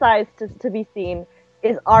 Prophesized to be seen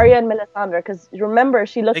is Arya and Melisandre, because remember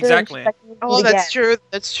she looked at her and oh, that's true.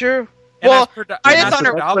 That's true. And well, Arya's on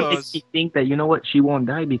her. That's what makes me think that, you know what, she won't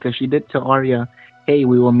die, because she did tell Arya, "Hey,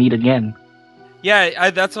 we will meet again." Yeah,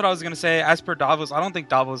 that's what I was gonna say. As per Davos, I don't think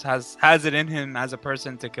Davos has it in him as a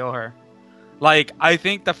person to kill her. Like, I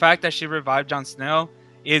think the fact that she revived Jon Snow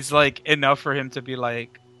is like enough for him to be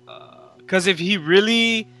like, because if he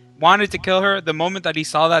really wanted to kill her, the moment that he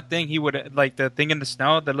saw that thing, he would, like, the thing in the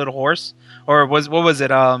snow, the little horse, or what was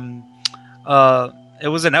it? It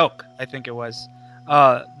was an elk, I think it was.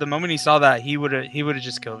 The moment he saw that, he would have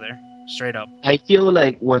just killed her straight up. I feel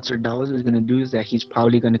like what Sir Davos is gonna do is that he's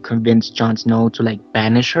probably gonna convince Jon Snow to, like,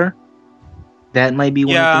 banish her. That might be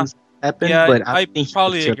one of the things that happen. Yeah, but I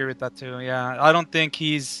probably agree with that too. Yeah, I don't think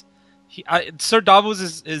Sir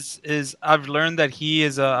Davos is I've learned that he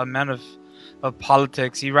is a man of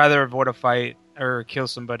politics. He'd rather avoid a fight or kill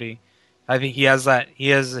somebody. I think he has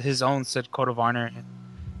his own set code of honor.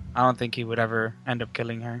 I don't think he would ever end up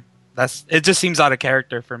killing her. It just seems out of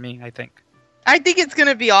character for me, I think. I think it's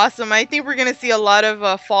gonna be awesome. I think we're gonna see a lot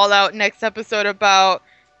of fallout next episode about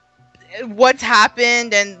what's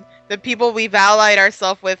happened and the people we've allied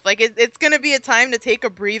ourselves with. Like, it's gonna be a time to take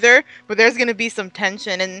a breather, but there's gonna be some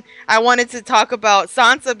tension. And I wanted to talk about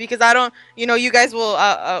Sansa, because I don't, you guys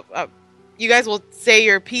will say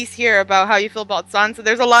your piece here about how you feel about Sansa.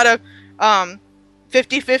 There's a lot of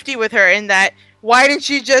 50-50 with her, in that, why didn't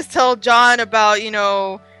she just tell Jon about,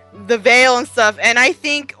 the veil and stuff? And I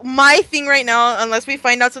think my thing right now, unless we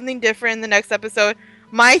find out something different in the next episode,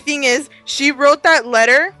 my thing is, she wrote that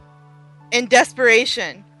letter in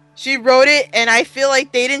desperation. She wrote it, and I feel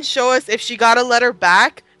like they didn't show us if she got a letter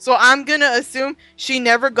back. So I'm gonna assume she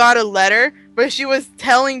never got a letter, but she was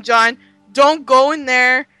telling Jon, don't go in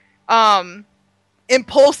there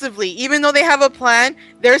impulsively. Even though they have a plan,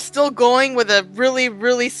 they're still going with a really,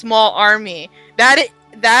 really small army.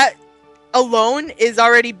 That alone is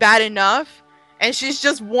already bad enough, and she's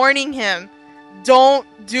just warning him, don't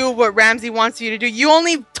do what Ramsay wants you to do. You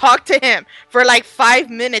only talked to him for like 5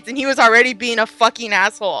 minutes, and he was already being a fucking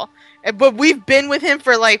asshole. But we've been with him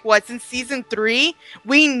for like since season 3.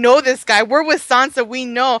 We know this guy. We're with Sansa. We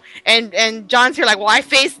know. And Jon's here like, well, I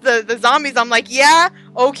faced the zombies. I'm like, yeah,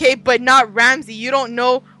 okay, but not Ramsay. You don't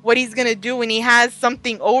know what he's gonna do when he has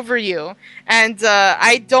something over you. And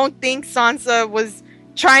I don't think Sansa was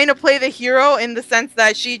trying to play the hero, in the sense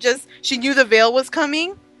that she knew the veil was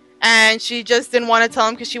coming, and she just didn't want to tell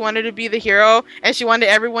him because she wanted to be the hero, and she wanted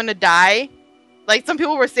everyone to die. Like, some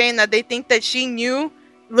people were saying that they think that she knew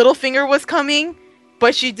Littlefinger was coming,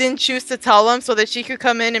 but she didn't choose to tell him so that she could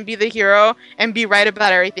come in and be the hero and be right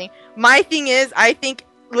about everything. My thing is, I think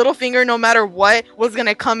Littlefinger, no matter what, was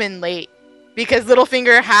gonna come in late, because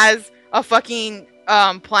Littlefinger has a fucking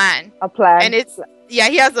plan. A plan. And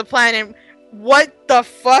he has a plan. And what the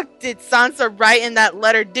fuck did Sansa write in that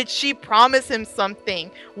letter? Did she promise him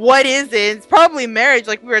something? What is it? It's probably marriage,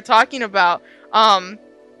 like we were talking about. And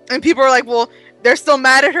people are like, well, they're still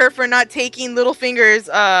mad at her for not taking Littlefinger's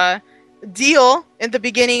deal in the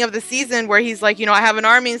beginning of the season where he's like, I have an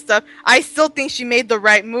army and stuff, I still think she made the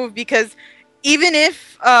right move, because even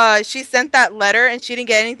if she sent that letter and she didn't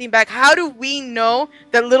get anything back, how do we know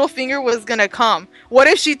that Littlefinger was gonna come? What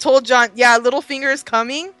if she told Jon, yeah, Littlefinger is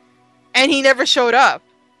coming, and he never showed up?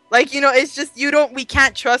 Like, it's just, we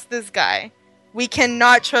can't trust this guy. We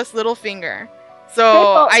cannot trust Littlefinger.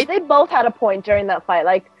 So they both had a point during that fight.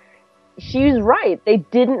 Like, she's right. They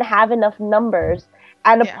didn't have enough numbers.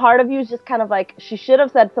 And a part of you is just kind of like, she should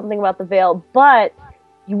have said something about the veil, but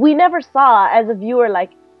we never saw, as a viewer,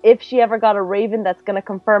 like, if she ever got a raven that's going to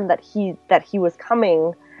confirm that he was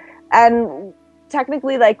coming. And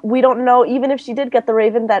technically, like, we don't know, even if she did get the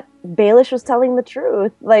raven, that Baelish was telling the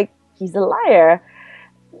truth. Like, he's a liar.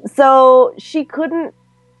 So she couldn't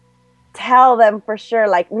tell them for sure,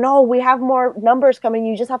 like, no, we have more numbers coming,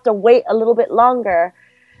 you just have to wait a little bit longer.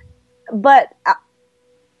 But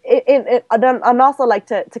and also, like,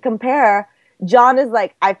 to compare, Jon is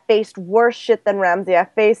like, I faced worse shit than Ramsay, I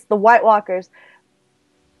faced the White Walkers,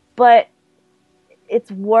 but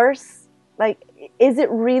it's worse. Like, is it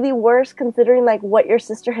really worse considering, like, what your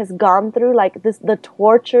sister has gone through, like, the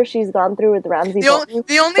torture she's gone through with Ramsay? The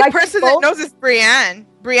only person that knows is Brienne.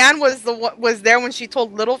 Brienne was there when she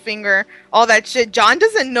told Littlefinger all that shit. Jon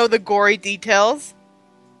doesn't know the gory details.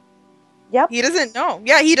 Yep. He doesn't know.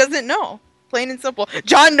 Yeah, he doesn't know. Plain and simple.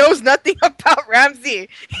 Jon knows nothing about Ramsay.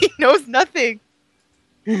 He knows nothing.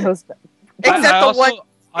 He knows nothing. Except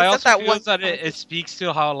I also feel that it speaks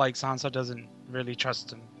to how, like, Sansa doesn't really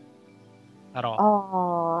trust him at all.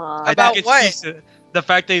 Aww. About what? Speaks to the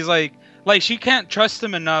fact that he's like she can't trust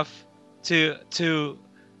him enough to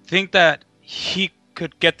think that he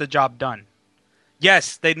could get the job done.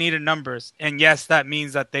 Yes, they needed numbers, and yes, that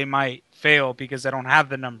means that they might fail because they don't have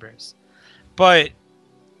the numbers. But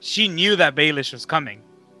she knew that Baelish was coming,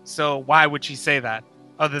 so why would she say that?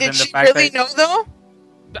 Other than the fact Did she really know, though?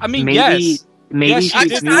 I mean, maybe Because I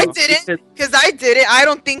didn't. Because I did it. I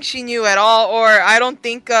don't think she knew at all, or I don't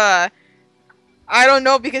think. I don't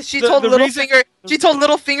know, because she told Littlefinger. She told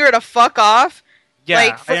Littlefinger to fuck off. Yeah,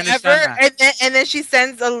 like, forever, and then she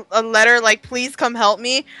sends a letter like, please come help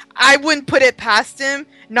me. I wouldn't put it past him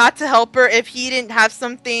not to help her if he didn't have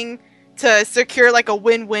something to secure, like, a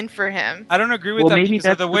win-win for him. I don't agree with that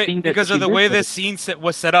because of the way this scene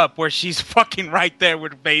was set up, where she's fucking right there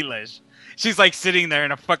with Baelish. She's like sitting there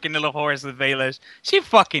in a fucking little horse with Baelish. She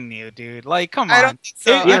fucking knew, dude. Like, come on. I don't think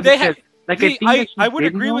so. I would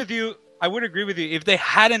agree with you. I would agree with you if they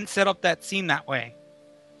hadn't set up that scene that way.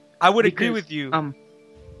 I would agree with you.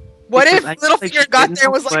 What if Littlefinger got there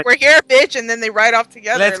and was like, "We're here, bitch," and then they ride off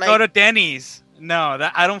together? Let's go to Denny's. No,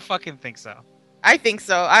 I don't fucking think so. I think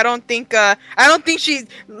so. I don't think she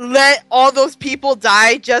let all those people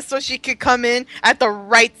die just so she could come in at the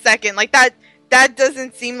right second. Like, that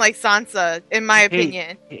doesn't seem like Sansa, in my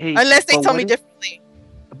opinion. Unless they tell me differently.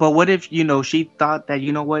 But what if, she thought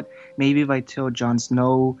that, maybe if I tell Jon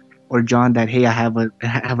Snow or Jon that, hey, I have a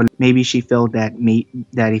maybe she felt that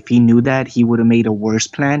that if he knew that, he would have made a worse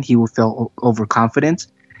plan. He would feel overconfident.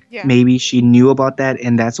 Yeah. Maybe she knew about that,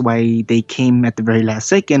 and that's why they came at the very last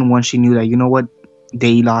second once she knew that,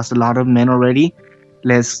 they lost a lot of men already.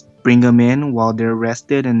 Let's bring them in while they're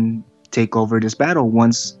rested and take over this battle.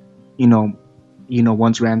 Once,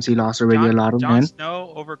 once Ramsay lost already a lot of men. Jon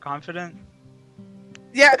Snow overconfident?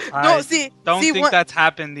 Yeah, don't think that's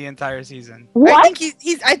happened the entire season. What? I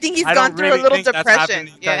think he's gone through a little depression.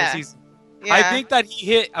 Season. Yeah. I think that he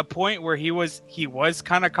hit a point where he was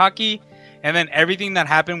kind of cocky, and then everything that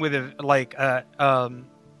happened with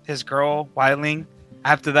his girl Wildling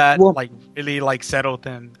after that, really settled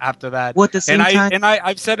him after that. Well, at the same time,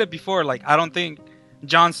 I've said it before, I don't think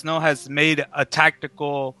Jon Snow has made a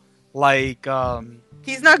tactical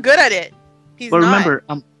he's not good at it.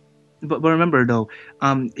 But remember though,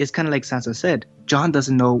 it's kind of like Sansa said. Jon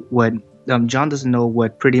doesn't know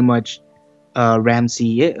what pretty much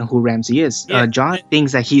Ramsay is, who Ramsay is. Yeah. Jon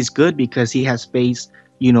thinks that he's good because he has faced,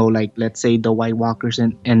 let's say the White Walkers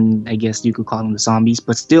and I guess you could call them the zombies.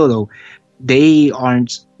 But still though, they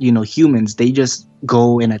aren't humans. They just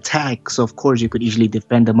go and attack. So of course you could easily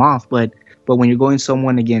defend them off. But when you're going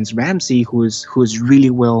someone against Ramsay, who's really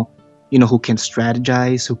well, who can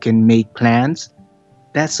strategize, who can make plans.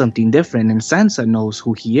 That's something different, and Sansa knows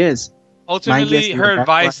who he is. Ultimately, her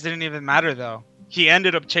advice didn't even matter, though. He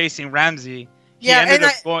ended up chasing Ramsay. He ended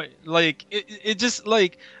up going, it just,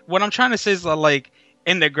 what I'm trying to say is,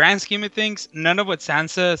 in the grand scheme of things, none of what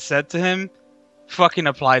Sansa said to him fucking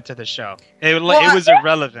applied to the show. It was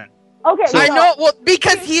irrelevant. Okay, I know,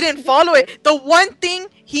 because he didn't follow it. The one thing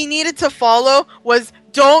he needed to follow was,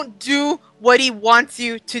 don't do what he wants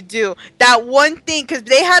you to do. That one thing, because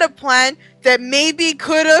they had a plan that maybe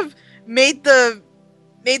could have made the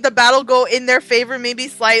battle go in their favor, maybe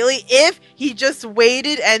slightly, if he just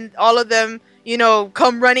waited and all of them,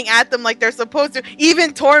 come running at them like they're supposed to.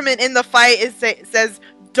 Even Tormund in the fight says,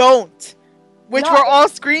 "Don't," which we're all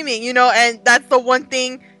screaming, and that's the one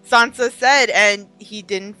thing Sansa said, and he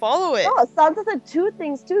didn't follow it. No, Sansa said two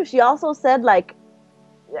things too. She also said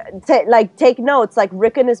take notes. Like,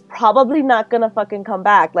 Rickon is probably not gonna fucking come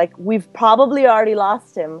back. Like, we've probably already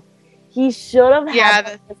lost him. He should have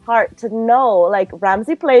had his heart to know. Like,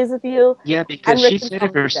 Ramsay plays with you. Yeah, because she said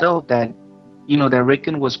it herself that, that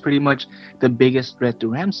Rickon was pretty much the biggest threat to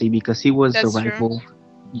Ramsay because he was the rightful,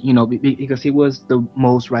 because he was the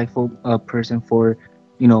most rightful person for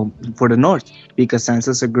the North, because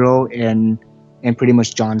Sansa's a girl and pretty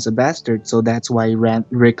much Jon's a bastard. So that's why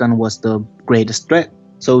Rickon was the greatest threat.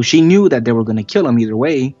 So she knew that they were going to kill him either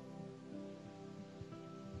way.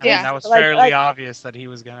 Yeah, that was fairly obvious that he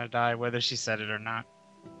was going to die, whether she said it or not.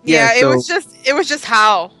 Yeah, it was just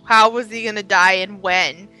how was he going to die and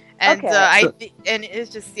when? And and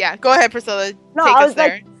it's just go ahead, Priscilla. No, take I us was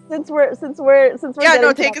there. like, since we're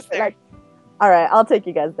take us there. Like, all right, I'll take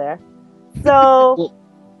you guys there. So,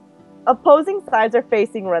 opposing sides are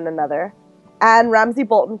facing one another, and Ramsay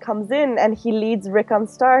Bolton comes in and he leads Rickon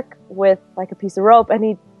Stark with like a piece of rope, and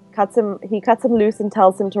he cuts him loose and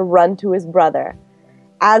tells him to run to his brother.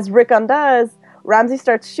 As Rickon does, Ramsay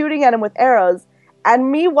starts shooting at him with arrows,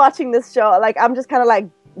 and me watching this show, like, I'm just kind of like,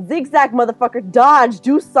 zigzag, motherfucker, dodge,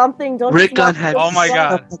 do something. Don't. Rickon had. Oh my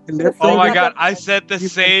god! Oh my god! I said the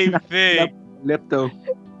same thing. Lepto.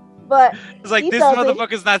 But it's like, this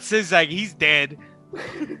motherfucker's not zigzag. He's dead.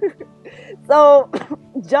 So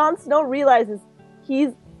Jon Snow realizes he's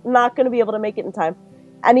not going to be able to make it in time,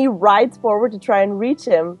 and he rides forward to try and reach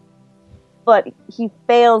him, but he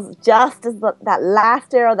fails just as that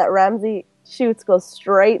last arrow that Ramsay shoots goes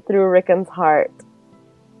straight through Rickon's heart.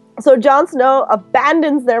 So Jon Snow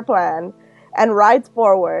abandons their plan and rides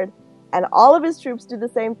forward, and all of his troops do the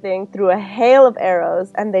same thing through a hail of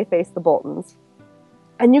arrows, and they face the Boltons.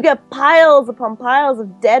 And you get piles upon piles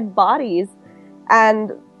of dead bodies,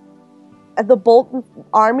 and the Bolton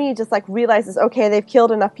army just like realizes, okay, they've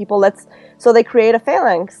killed enough people, so they create a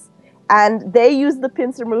phalanx, and they use the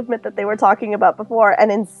pincer movement that they were talking about before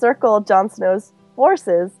and encircle Jon Snow's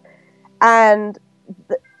forces, and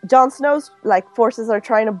Jon Snow's forces are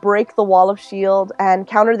trying to break the wall of shield and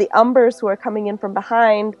counter the Umbers who are coming in from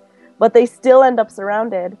behind, but they still end up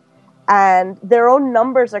surrounded, and their own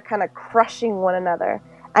numbers are kind of crushing one another.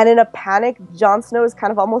 And in a panic, Jon Snow is kind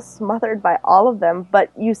of almost smothered by all of them, but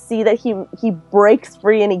you see that he breaks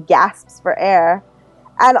free and he gasps for air.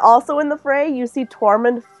 And also in the fray, you see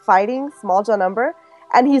Tormund fighting Small Jon Umber,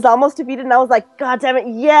 and he's almost defeated, and I was like, God damn it,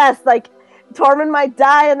 yes! Like, Tormund might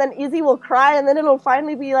die, and then Izzy will cry, and then it'll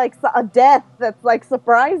finally be like a death that's like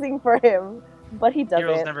surprising for him. But he doesn't.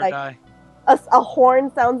 Heroes never die. A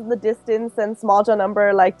horn sounds in the distance, and Small Jon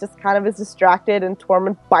Umber just kind of is distracted, and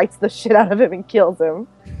Tormund bites the shit out of him and kills him.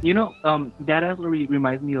 That actually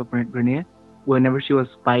reminds me of Brynja, whenever she was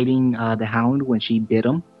fighting the Hound when she bit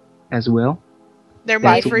him, as well. They're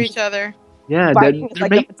made for each other. Yeah, they're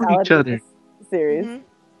made for each other. Series. Mm-hmm.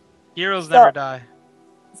 Heroes never die.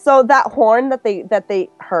 So that horn that they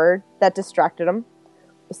heard that distracted them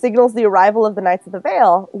signals the arrival of the Knights of the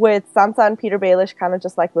Vale, with Sansa and Peter Baelish kind of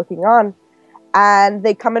just like looking on. And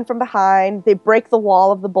they come in from behind, they break the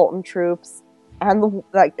wall of the Bolton troops, and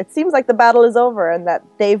it seems like the battle is over and that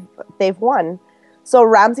they've won. So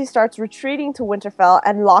Ramsay starts retreating to Winterfell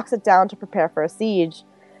and locks it down to prepare for a siege.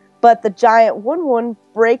 But the giant Wun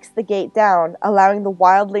breaks the gate down, allowing the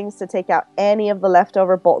wildlings to take out any of the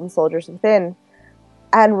leftover Bolton soldiers within.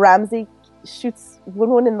 And Ramsay shoots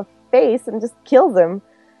Wun in the face and just kills him.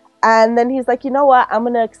 And then he's like, you know what? I'm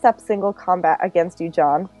going to accept single combat against you,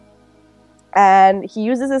 Jon. And he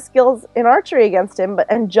uses his skills in archery against him,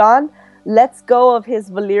 and Jon lets go of his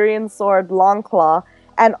Valyrian sword Longclaw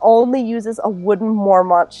and only uses a wooden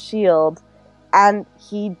Mormont shield. And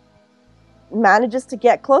he manages to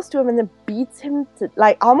get close to him and then beats him to,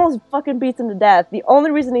 almost fucking beats him to death. The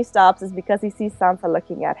only reason he stops is because he sees Sansa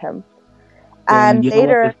looking at him. And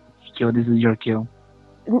later... This is your kill.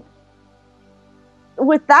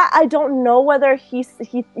 With that, I don't know whether he's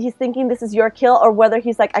thinking this is your kill, or whether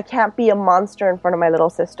he's like, I can't be a monster in front of my little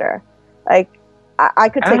sister. Like, I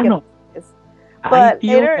could take it. But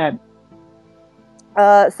later,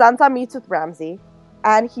 Sansa meets with Ramsay,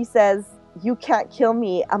 and he says, you can't kill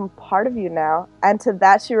me, I'm part of you now. And to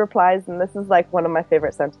that she replies, and this is like one of my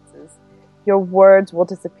favorite sentences, Your words will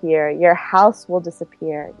disappear. Your house will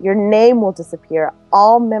disappear. Your name will disappear.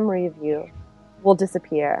 All memory of you will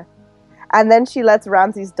disappear. And then she lets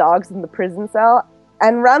Ramsay's dogs in the prison cell.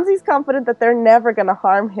 And Ramsay's confident that they're never going to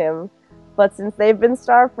harm him. But since they've been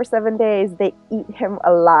starved for 7 days, they eat him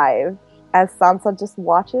alive. As Sansa just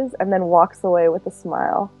watches and then walks away with a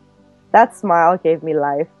smile. That smile gave me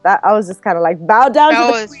life. That I was just kind of like, bow down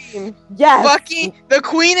to the queen. Yes. Fucking the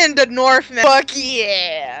queen in the north, man. Fuck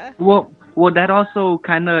yeah. Well, that also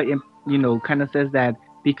kind of, kind of says that,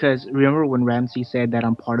 because remember when Ramsay said that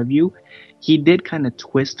I'm part of you, he did kind of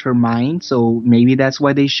twist her mind. So maybe that's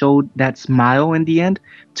why they showed that smile in the end,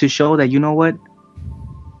 to show that, you know what,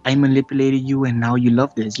 I manipulated you and now you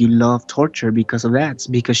love this. You love torture because of that.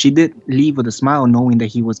 Because she did leave with a smile knowing that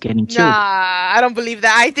he was getting killed. Nah, I don't believe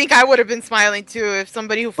that. I think I would have been smiling too if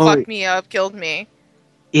somebody who fucked me up killed me.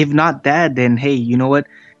 If not that, then hey, you know what?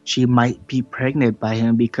 She might be pregnant by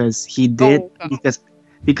him because he did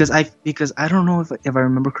because I don't know if I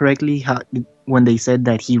remember correctly how when they said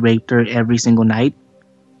that he raped her every single night.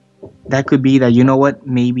 That could be that, you know what,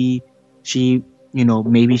 maybe she,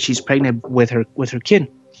 maybe she's pregnant with her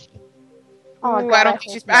kid. Oh, God, I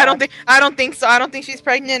don't think so. I don't think she's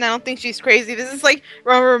pregnant. I don't think she's crazy. This is like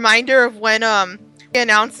a reminder of when he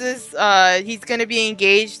announces he's gonna be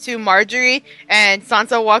engaged to Marjorie, and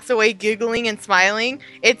Sansa walks away giggling and smiling.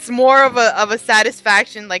 It's more of a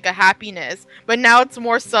satisfaction, like a happiness. But now it's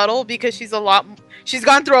more subtle because she's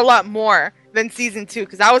gone through a lot more than season 2.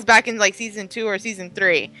 Because I was back in like season 2 or season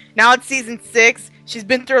 3. Now it's season 6. She's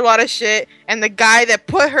been through a lot of shit, and the guy that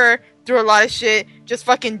put her through a lot of shit just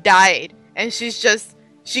fucking died. And she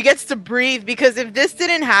gets to breathe, because if this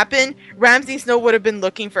didn't happen, Ramsay Snow would have been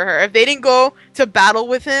looking for her. If they didn't go to battle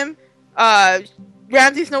with him,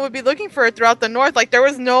 Ramsay Snow would be looking for her throughout the north. Like, there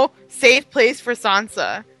was no safe place for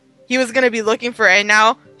Sansa. He was gonna be looking for her, and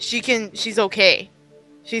now she's okay.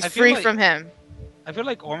 She's free from him. I feel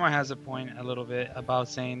like Omar has a point a little bit about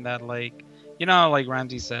saying that, like, like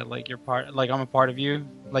Ramsay said, like, you're part, like, I'm a part of you,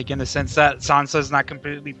 like, in the sense that Sansa's not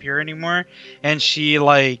completely pure anymore, and she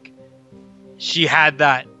had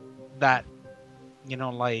that,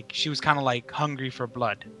 like, she was kind of like hungry for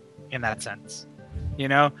blood in that sense,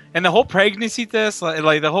 and the whole pregnancy test,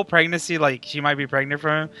 like the whole pregnancy, like, she might be pregnant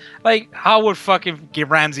from him. Like, how would fucking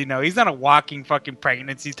Ramsay know? He's not a walking fucking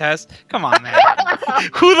pregnancy test. Come on, man.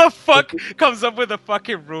 Who the fuck comes up with a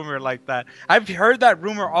fucking rumor like that? I've heard that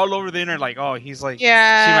rumor all over the internet, like, oh, he's like,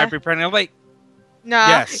 yeah, she might be pregnant. I'm like, no,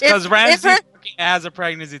 yes, because Ramsay fucking has a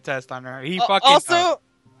pregnancy test on her. He fucking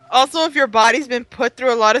Also, if your body's been put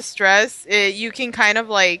through a lot of stress, you can kind of,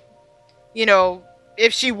 like,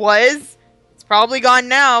 if she was, it's probably gone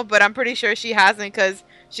now, but I'm pretty sure she hasn't, because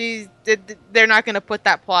they're not going to put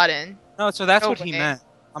that plot in. No, so that's what he meant.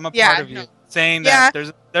 I'm a part of you. Saying that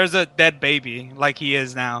there's a dead baby, like he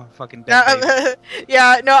is now, fucking dead baby.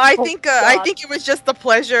 I think it was just the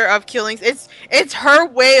pleasure of killing. It's her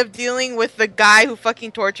way of dealing with the guy who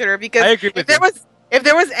fucking tortured her, because I agree with you. If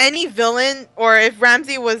there was any villain, or if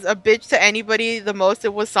Ramsay was a bitch to anybody the most,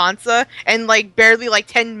 it was Sansa, and like barely like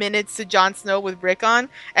 10 minutes to Jon Snow with Rickon.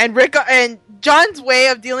 And Jon's way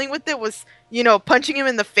of dealing with it was, punching him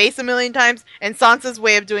in the face a million times, and Sansa's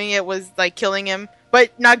way of doing it was like killing him,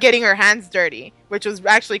 but not getting her hands dirty, which was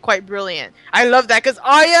actually quite brilliant. I love that, because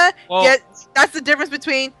that's the difference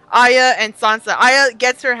between Arya and Sansa. Arya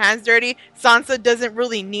gets her hands dirty, Sansa doesn't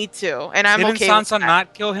really need to, and I'm okay with that. Didn't Sansa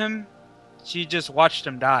not kill him? She just watched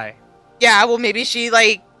him die. Yeah, well, maybe she,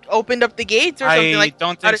 like, opened up the gates or something. I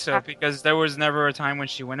don't think so, because there was never a time when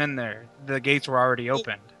she went in there. The gates were already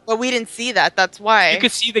opened. But we didn't see that. That's why. You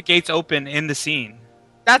could see the gates open in the scene.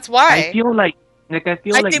 That's why. I feel like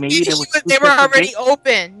maybe they were already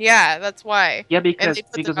open. Yeah, that's why. Yeah, because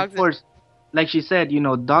of course, like she said,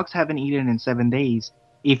 dogs haven't eaten in 7 days.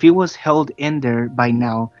 If it was held in there by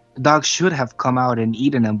now, the dogs should have come out and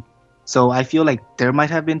eaten them. So I feel like there might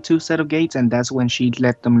have been 2 set of gates, and that's when she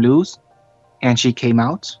let them loose, and she came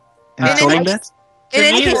out and told them that.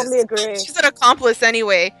 I totally agree. She's an accomplice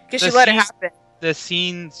anyway, because she let it happen. The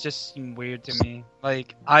scenes just seem weird to me.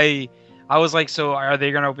 Like, I was like, so are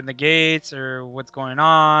they gonna open the gates, or what's going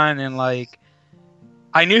on? And like,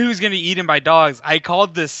 I knew he was gonna be eaten by dogs. I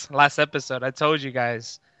called this last episode. I told you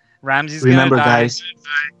guys, Ramsay's gonna die. Guys,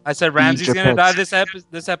 I said Ramsay's gonna die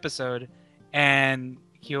this episode, and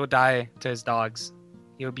he'll die to his dogs.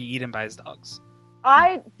 He'll be eaten by his dogs.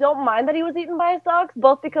 I don't mind that he was eaten by his dogs,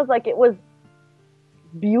 both because, like, it was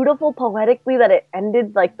beautiful poetically that it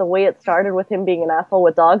ended, like, the way it started with him being an asshole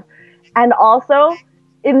with dogs. And also,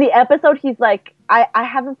 in the episode, he's like, I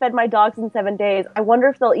haven't fed my dogs in 7 days. I wonder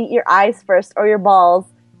if they'll eat your eyes first or your balls.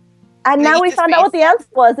 And They now eat we his found out what face. the answer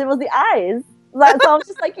was. It was the eyes. So I was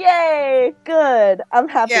just like, yay, good. I'm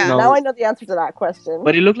happy. Yeah. Now I know the answer to that question.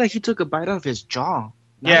 But it looked like he took a bite out of his jaw.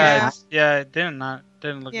 Yeah. It didn't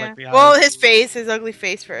look Yeah. like the eyes. Well, his ugly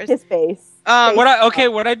face first. His face. What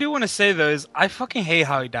I do want to say though is I fucking hate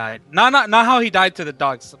how he died. Not how he died to the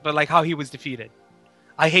dogs, but like how he was defeated.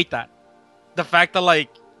 I hate that. The fact that like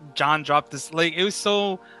John dropped this, like it was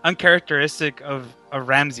so uncharacteristic of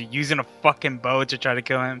Ramsey using a fucking bow to try to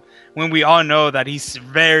kill him when we all know that he's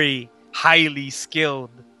very highly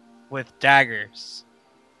skilled with daggers.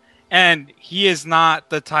 And he is not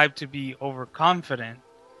the type to be overconfident.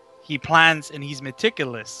 He plans and he's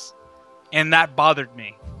meticulous. And that bothered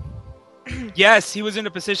me. Yes, he was in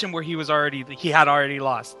a position where he had already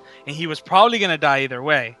lost. And he was probably going to die either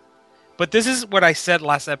way. But this is what I said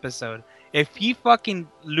last episode. If he fucking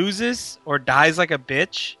loses or dies like a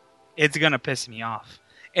bitch, it's going to piss me off.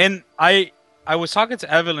 And I was talking to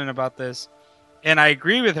Evelyn about this. And I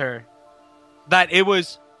agree with her that it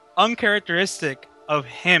was uncharacteristic of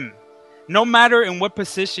him. No matter in what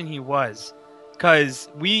position he was. Because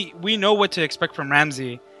we know what to expect from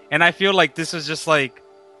Ramsey. And I feel like this was just like,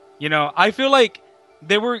 I feel like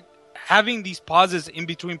they were having these pauses in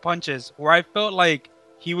between punches where I felt like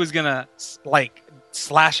he was going to like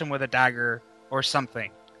slash him with a dagger or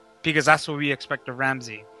something. Because that's what we expect of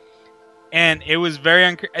Ramsey. And it was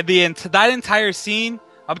very that entire scene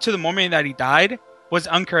up to the moment that he died was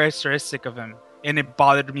uncharacteristic of him. And it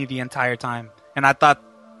bothered me the entire time. And I thought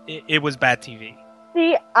it was bad TV.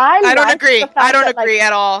 See, I don't agree. I don't agree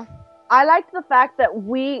at all. I liked the fact that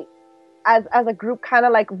we, as a group, kind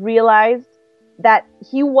of like realized that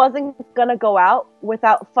he wasn't gonna go out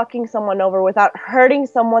without fucking someone over, without hurting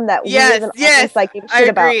someone that we as an audience like gave a shit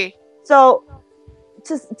about. So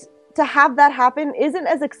to have that happen isn't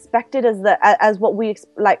as expected as what we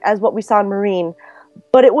saw in Marine,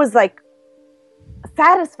 but it was like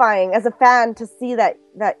satisfying as a fan to see that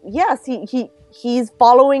yes, he's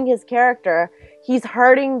following his character. He's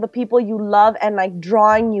hurting the people you love and like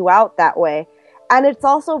drawing you out that way. And it's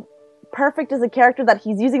also perfect as a character that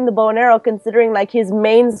he's using the bow and arrow, considering like his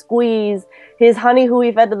main squeeze, his honey who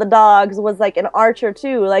he fed to the dogs, was like an archer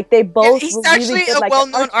too. Like they both. Yeah, he's actually a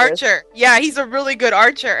well-known archer. Yeah, he's a really good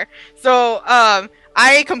archer. So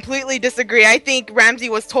I completely disagree. I think Ramsey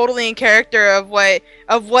was totally in character of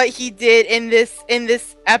what he did in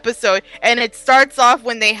this episode. And it starts off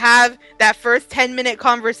when they have that first 10-minute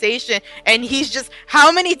conversation, and he's just, how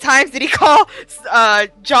many times did he call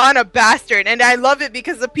John a bastard? And I love it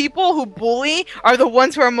because the people who bully are the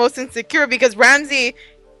ones who are most insecure, because Ramsey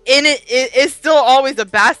in it is still always a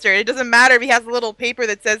bastard. It doesn't matter if he has a little paper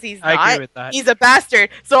that says he's not. I agree with that. He's a bastard.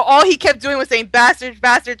 So all he kept doing was saying bastard,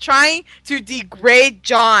 bastard, trying to degrade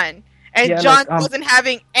John. And John wasn't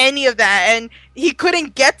having any of that, and he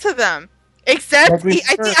couldn't get to them. Except,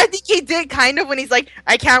 I think he did kind of when he's like,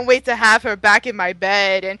 I can't wait to have her back in my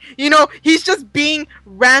bed. And, he's just being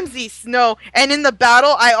Ramsey Snow. And in the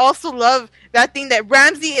battle, I also love that thing that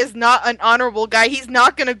Ramsey is not an honorable guy. He's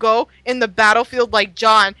not going to go in the battlefield like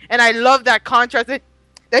John. And I love that contrast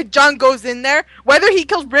that John goes in there, whether he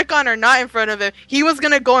kills Rickon or not in front of him, he was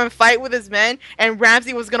going to go and fight with his men, and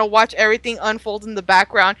Ramsey was going to watch everything unfold in the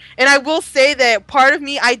background. And I will say that part of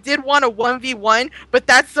me, I did want a 1v1, but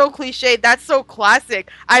that's so cliche, that's so classic.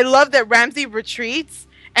 I love that Ramsey retreats,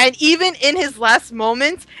 and even in his last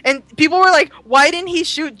moments, and people were like, why didn't he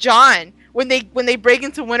shoot John? When they break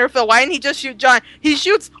into Winterfell, why didn't he just shoot John? He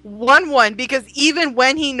shoots 1-1 because even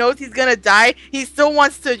when he knows he's gonna die, he still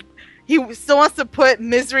wants to put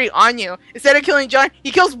misery on you. Instead of killing John,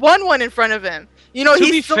 he kills 1-1 in front of him. To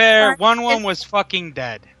be fair, 1-1 was fucking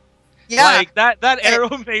dead. Yeah, like that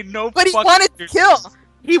arrow made no. But he wanted to kill.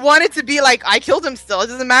 He wanted to be like, I killed him. Still, it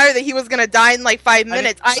doesn't matter that he was gonna die in like 5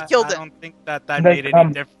 minutes. I killed him. I don't think that made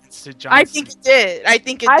any difference to John. I think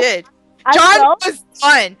it did. John was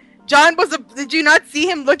done. John was did you not see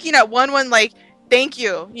him looking at 1-1 like, thank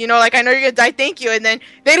you, like, I know you're gonna die, thank you. And then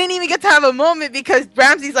they didn't even get to have a moment because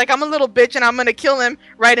Ramsey's like, I'm a little bitch and I'm gonna kill him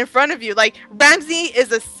right in front of you. Like, Ramsey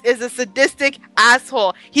is a sadistic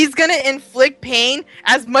asshole. He's gonna inflict pain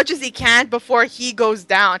as much as he can before he goes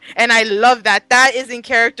down, and I love that. That is in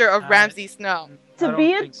character of Ramsey Snow. To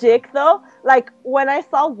be a dick though, like when I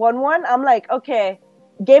saw 1-1, I'm like, okay,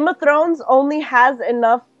 Game of Thrones only has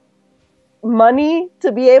enough money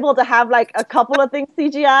to be able to have like a couple of things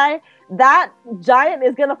CGI. That giant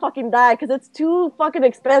is gonna fucking die because it's too fucking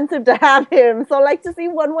expensive to have him. So like to see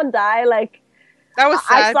 1-1 die, like that was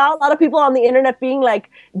sad. I saw a lot of people on the internet being like,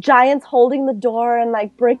 giants holding the door and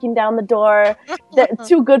like breaking down the door.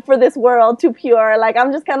 Too good for this world, too pure. Like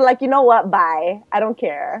I'm just kind of like, you know what? Bye. I don't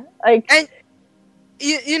care. Like. And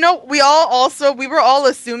you know, we were all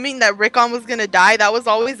assuming that Rickon was gonna die. That was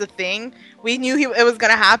always a thing. We knew it was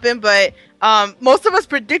gonna happen, but most of us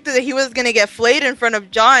predicted that he was gonna get flayed in front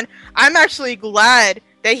of John. I'm actually glad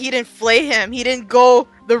that he didn't flay him. He didn't go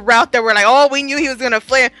the route that we're like, oh, we knew he was gonna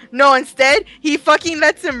flay him. No, instead he fucking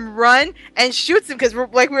lets him run and shoots him because,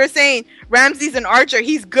 like we were saying, Ramsay's an archer.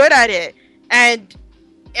 He's good at it, and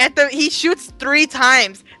he shoots 3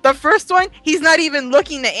 times. The first one, he's not even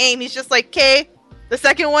looking to aim. He's just like, okay. The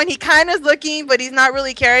second one, he kind of is looking, but he's not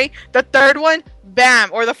really caring. The third one, bam.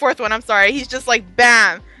 Or the fourth one, I'm sorry. He's just like,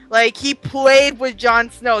 bam. Like, he played with Jon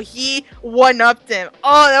Snow. He one-upped him.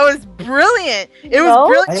 Oh, that was brilliant. It was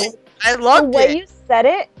brilliant. I loved it. The way you said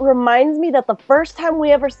it reminds me that the first time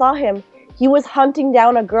we ever saw him, he was hunting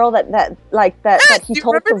down a girl that he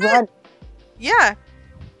told to run. Yeah,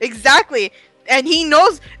 exactly. And he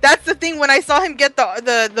knows. That's the thing. When I saw him get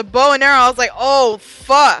the bow and arrow, I was like, oh,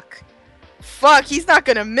 fuck, he's not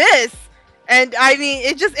gonna miss. And I mean,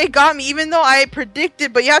 it got me, even though I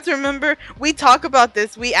predicted. But you have to remember, we talk about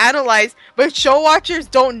this, we analyze, but show watchers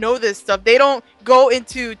don't know this stuff. They don't go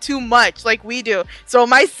into too much like we do. So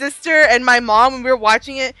my sister and my mom, when we were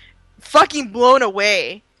watching it, fucking blown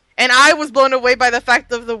away. And I was blown away by the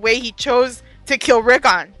fact of the way he chose to kill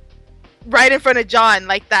Rickon right in front of John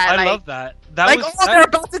like that. I love that. They're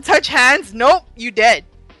about to touch hands. Nope, you dead.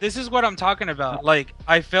 This is what I'm talking about. Like,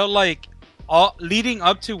 I felt like all leading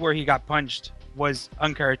up to where he got punched was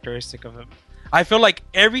uncharacteristic of him. I feel like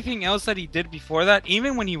everything else that he did before that,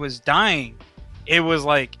 even when he was dying, it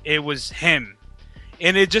was him,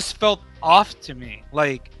 and it just felt off to me.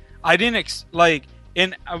 Like, I didn't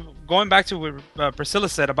going back to what Priscilla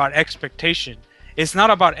said about expectation. It's not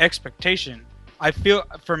about expectation. I feel,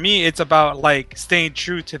 for me, it's about like staying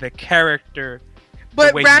true to the character.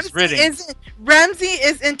 But Ramsay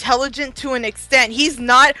is intelligent to an extent. He's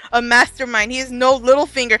not a mastermind. He is no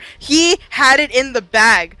Littlefinger. He had it in the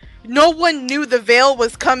bag. No one knew the veil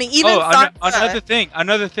was coming. Even another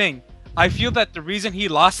thing. I feel that the reason he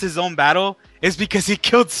lost his own battle is because he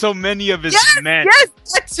killed so many of his men. Yes,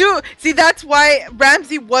 that too. See, that's why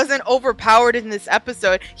Ramsay wasn't overpowered in this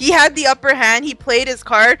episode. He had the upper hand. He played his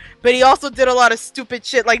card, but he also did a lot of stupid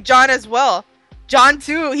shit, like Jon as well. Jon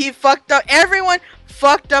too. He fucked up. Everyone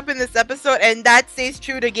fucked up in this episode, and that stays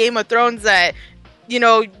true to Game of Thrones. That, you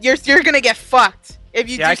know, you're gonna get fucked if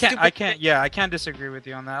you do stupid shit. I can't disagree with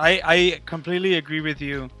you on that. I completely agree with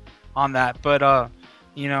you on that. But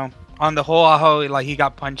you know, on the whole, how like he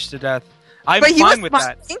got punched to death, I'm fine with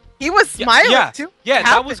that. He was smiling too. Yeah,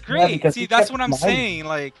 that was great. Yeah, see, that's what I'm saying.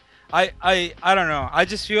 Like, I don't know. I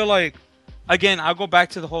just feel like, again, I'll go back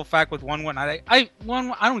to the whole fact with 1-1. I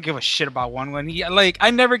don't give a shit about 1-1.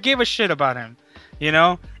 I never gave a shit about him, you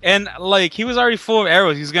know. And like, he was already full of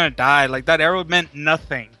arrows. He was gonna die. Like, that arrow meant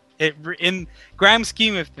nothing. In grand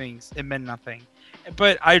scheme of things, it meant nothing.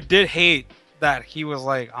 But I did hate that he was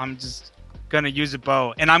like, I'm just gonna use a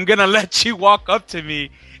bow, and I'm gonna let you walk up to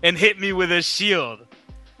me and hit me with a shield.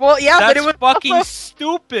 Well, yeah, that's but it was fucking also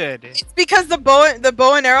stupid. It's because the bow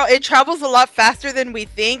and arrow, it travels a lot faster than we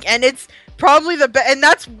think, and it's probably the best. And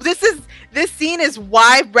this scene is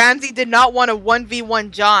why Ramsay did not want to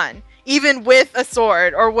 1v1 Jon, even with a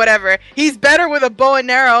sword or whatever. He's better with a bow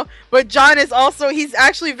and arrow, but Jon he's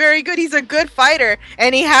actually very good. He's a good fighter,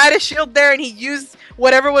 and he had a shield there, and he used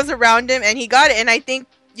whatever was around him, and he got it. And I think,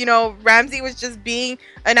 you know, Ramsay was just being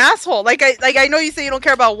an asshole. Like I know you say you don't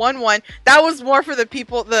care about 1-1. That was more for the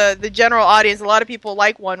people, the general audience. A lot of people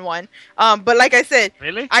like 1-1. But like I said,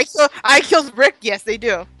 really, I killed Rick. Yes, they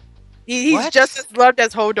do. He's just as loved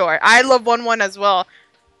as Hodor. I love 1-1 as well.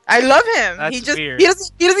 I love him. That's weird. He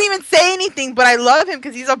doesn't even say anything, but I love him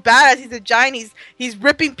because he's a badass. He's a giant. He's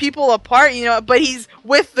ripping people apart, you know. But he's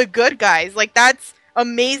with the good guys. Like, that's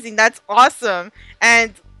amazing. That's awesome.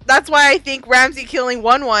 And that's why I think Ramsay killing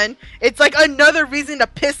 1-1, it's like another reason to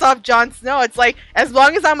piss off Jon Snow. It's like, as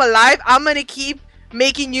long as I'm alive, I'm gonna keep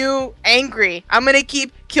making you angry. I'm gonna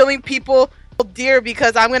keep killing people dear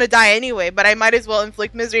because I'm gonna die anyway, but I might as well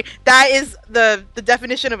inflict misery. That is the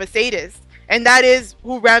definition of a sadist, and that is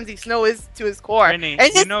who Ramsay Snow is to his core. Brittany,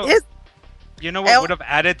 and you know what would have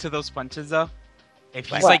added to those punches though? If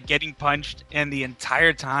he's like getting punched and the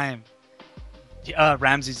entire time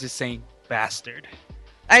Ramsay's just saying bastard.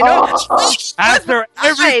 I know. After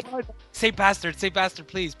every say bastard,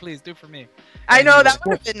 please do it for me. I know, that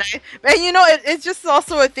would have been nice. And you know, it's just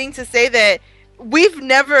also a thing to say that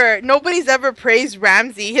nobody's ever praised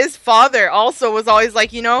Ramsay. His father also was always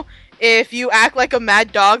like, you know, if you act like a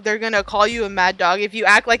mad dog, they're gonna call you a mad dog. If you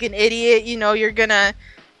act like an idiot, you know, you're gonna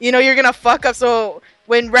fuck up. So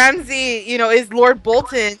when Ramsay, you know, is Lord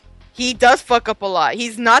Bolton, he does fuck up a lot.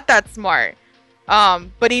 He's not that smart.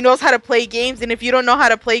 But he knows how to play games, and if you don't know how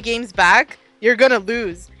to play games back, you're gonna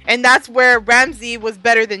lose. And that's where Ramsay was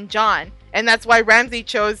better than John, and that's why Ramsay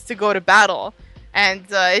chose to go to battle. And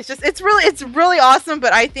it's really awesome.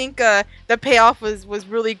 But I think the payoff was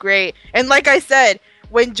really great. And like I said,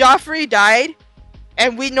 when Joffrey died,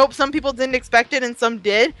 and we know some people didn't expect it and some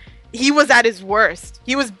did, he was at his worst.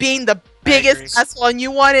 He was being the biggest asshole, and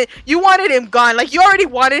you wanted him gone. Like, you already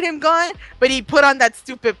wanted him gone, but he put on that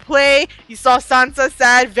stupid play. You saw Sansa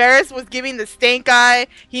sad. Varys was giving the stank eye.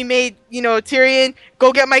 He made, Tyrion,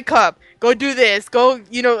 go get my cup. Go do this. Go,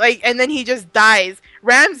 and then he just dies.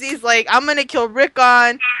 Ramsay's like, I'm gonna kill Rickon.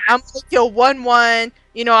 I'm gonna kill 1-1.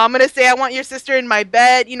 I'm gonna say I want your sister in my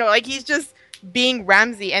bed. He's just being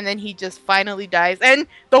Ramsay, and then he just finally dies. And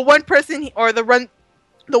the one person,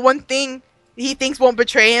 the one thing he thinks won't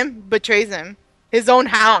betray him, betrays him. His own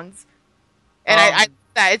hounds. And I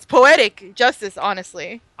that it's poetic justice,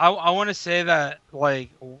 honestly. I want to say that,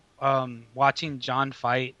 like, watching John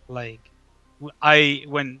fight, like,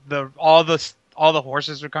 when all the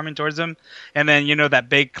horses were coming towards him, and then that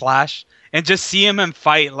big clash, and just see him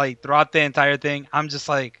fight like throughout the entire thing, I'm just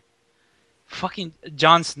like, fucking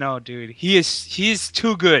Jon Snow, dude. He is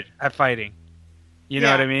too good at fighting. You know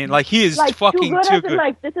what I mean? Like, he is fucking too good.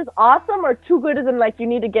 Like, this is awesome, or too good as in, like, you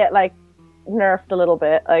need to get, like, nerfed a little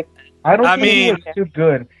bit. Like, I don't think he was too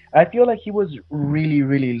good. I feel like he was really,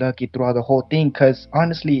 really lucky throughout the whole thing, because,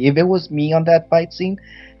 honestly, if it was me on that fight scene,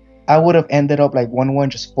 I would have ended up, like, 1-1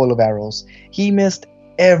 just full of arrows. He missed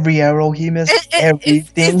every arrow. He missed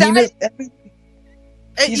everything. He missed everything.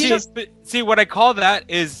 See, what I call that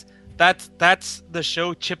is that's the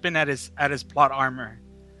show chipping at his plot armor.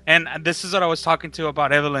 And this is what I was talking to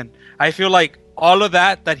about Evelyn. I feel like all of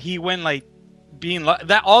that he went, like, being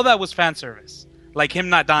that, all that was fan service, like him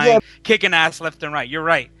not dying, kicking ass left and right. You're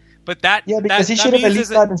right, but because he should have at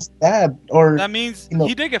least gotten stabbed, or that means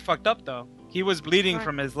he did get fucked up though. He was bleeding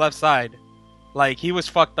from his left side, like, he was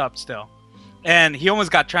fucked up still, and he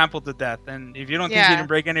almost got trampled to death. And if you don't think he didn't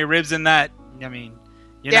break any ribs in that, I mean,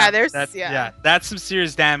 that's some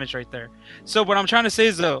serious damage right there. So what I'm trying to say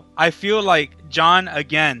is, though, I feel like Jon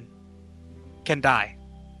again can die.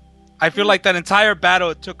 I feel like that entire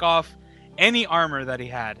battle took off any armor that he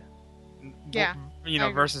had.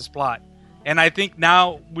 Versus plot. And I think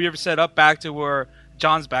now we're set up back to where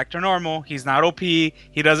Jon's back to normal. He's not OP. He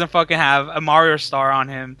doesn't fucking have a Mario star on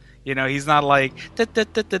him. He's not like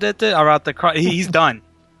around the cross. He's done.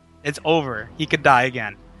 It's over. He could die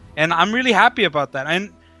again. And I'm really happy about that.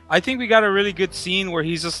 And I think we got a really good scene where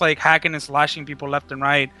he's just like hacking and slashing people left and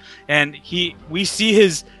right. And we see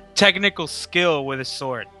his technical skill with his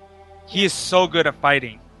sword. He is so good at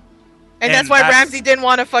fighting. And that's why Ramsay didn't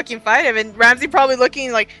want to fucking fight him. And Ramsay probably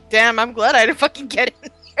looking like, damn, I'm glad I didn't fucking get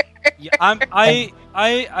in there. Yeah,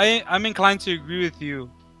 I'm inclined to agree with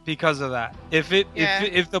you because of that. If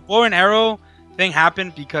the bow and arrow thing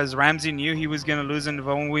happened because Ramsay knew he was gonna lose in the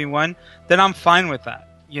 1v1, then I'm fine with that.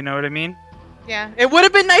 You know what I mean? Yeah, it would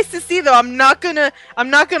have been nice to see, though. I'm not gonna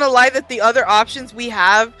lie that the other options we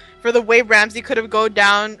have for the way Ramsay could have gone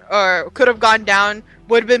down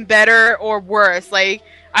would have been better or worse. Like,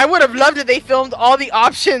 I would have loved if they filmed all the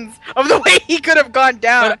options of the way he could have gone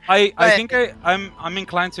down. But I think I'm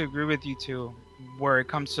inclined to agree with you too, where it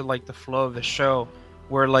comes to, like, the flow of the show,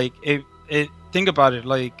 where, like, think about it,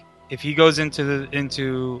 like, if he goes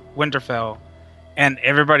into Winterfell and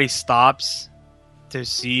everybody stops to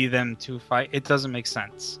see them two fight, it doesn't make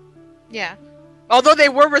sense. Yeah. Although they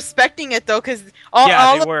were respecting it, though, because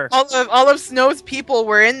all of Snow's people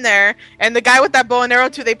were in there, and the guy with that bow and arrow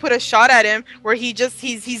too, they put a shot at him where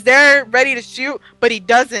he's there ready to shoot, but he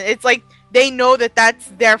doesn't. It's like they know that that's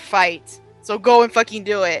their fight, so go and fucking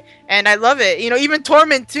do it. And I love it. Even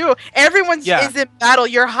Tormund too. Everyone is in battle.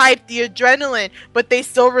 You're hyped, the adrenaline, but they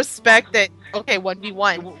still respect that. Okay,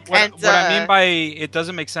 1v1. What I mean by it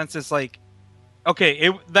doesn't make sense is, like,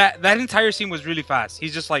 okay, that entire scene was really fast.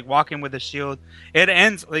 He's just, like, walking with a shield. It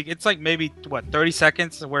ends, like, it's like maybe 30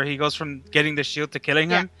 seconds where he goes from getting the shield to killing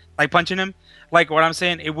him, like punching him. Like, what I'm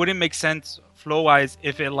saying, it wouldn't make sense flow wise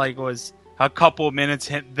if it, like, was a couple minutes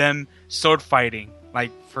them sword fighting,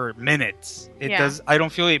 like, for minutes. I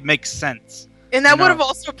don't feel it makes sense. And that would have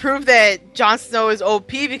also proved that Jon Snow is OP,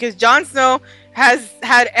 because Jon Snow has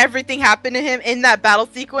had everything happen to him in that battle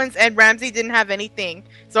sequence, and Ramsay didn't have anything.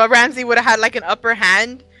 So Ramsay would have had, like, an upper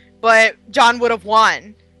hand, but Jon would have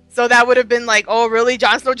won. So that would have been like, oh, really?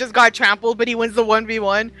 Jon Snow just got trampled, but he wins the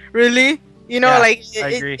 1v1? Really? I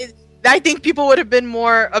agree. I think people would have been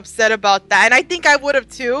more upset about that. And I think I would have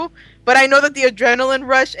too. But I know that the adrenaline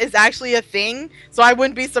rush is actually a thing. So I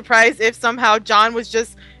wouldn't be surprised if somehow Jon was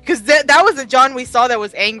just Because that was the John we saw that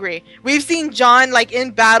was angry. We've seen John like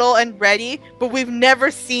in battle and ready, but we've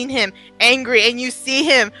never seen him angry. And you see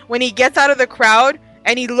him when he gets out of the crowd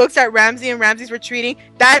and he looks at Ramsay and Ramsay's retreating.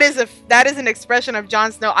 That is an expression of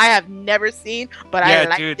Jon Snow I have never seen, but I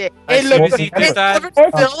liked it. It looked covered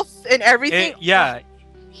in filth and everything.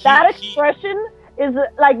 That expression is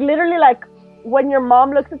like literally like when your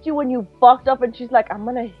mom looks at you when you fucked up and she's like, "I'm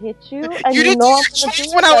gonna hit you," and you didn't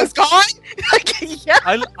see when I was gone.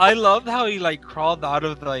 I loved how he like crawled out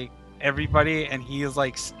of like everybody and he is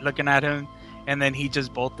like looking at him, and then he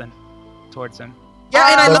just bolted towards him.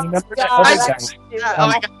 Yeah, and I love that.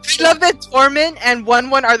 I love that Tormund and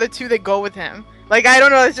One are the two that go with him. Like I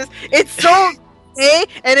don't know, it's so gay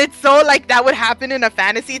and it's so like that would happen in a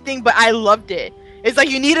fantasy thing, but I loved it. It's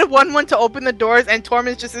like you needed One to open the doors, and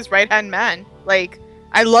Tormund's just his right hand man. Like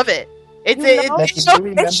I love it. It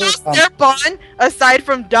shows their bond aside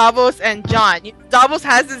from Davos and Jon. Davos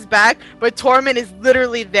has his back, but Tormund is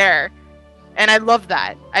literally there, and I love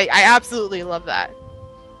that. I absolutely love that.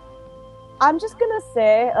 I'm just gonna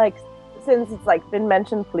say, like, since it's like been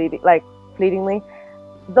mentioned fleetingly,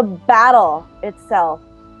 the battle itself,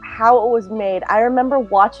 how it was made. I remember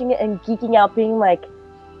watching it and geeking out, being like,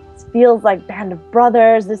 "This feels like Band of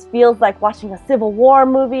Brothers. This feels like watching a Civil War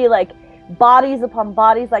movie. Like, bodies upon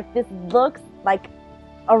bodies. Like, this looks like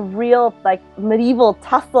a real like medieval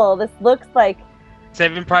tussle. This looks like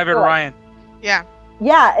Saving Private Ryan." Yeah.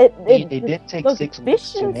 They did take 6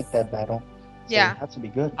 weeks to make that battle. So it has to be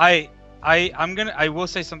good. I will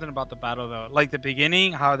say something about the battle though. Like the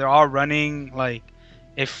beginning, how they're all running. Like,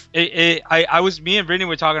 me and Brittany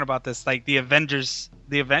were talking about this. Like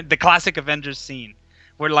the classic Avengers scene,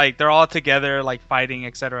 where like they're all together, like fighting,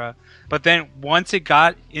 etc. But then once it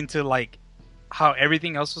got into like how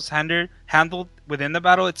everything else was handled within the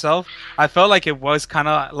battle itself, I felt like it was kind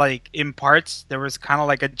of like in parts there was kind of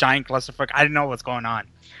like a giant clusterfuck. I didn't know what's going on.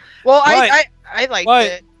 Well, I liked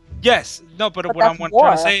it. Yes, no, but what I'm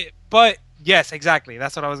trying to say. But yes, exactly.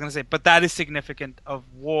 That's what I was gonna say. But that is significant of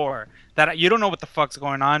war. That you don't know what the fuck's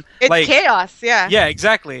going on. It's like, chaos. Yeah. Yeah,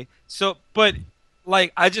 exactly. So, but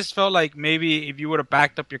like, I just felt like maybe if you would have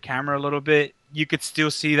backed up your camera a little bit, you could still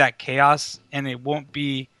see that chaos, and it won't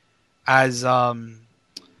be as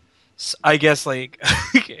I guess like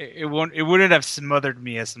it wouldn't have smothered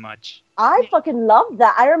me as much. I fucking love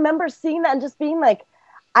that. I remember seeing that and just being like,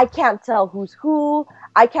 I can't tell who's who.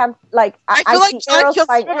 I can't like. I feel like Jon killed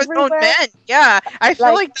some of his own men. Yeah, I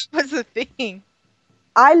feel like that was the thing.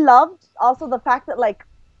 I loved also the fact that like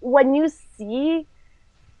when you see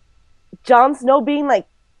Jon Snow being like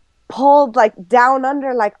pulled like down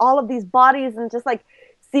under like all of these bodies and just like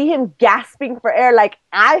see him gasping for air, like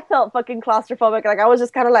I felt fucking claustrophobic. Like I was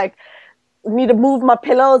just kind of like, need to move my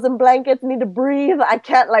pillows and blankets, need to breathe. I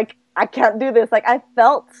can't do this. Like I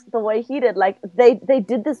felt the way he did. Like they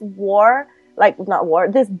did this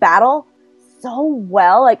this battle so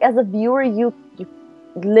well. Like as a viewer, you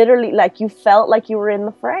literally like you felt like you were in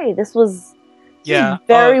the fray. This was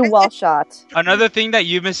very well shot. Another thing that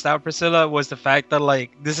you missed out, Priscilla, was the fact that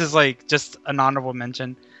like this is like just an honorable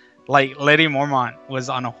mention. Like Lady Mormont was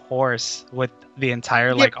on a horse with the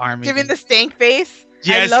entire like army. Giving the stank face.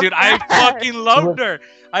 Yes, dude, I fucking loved her.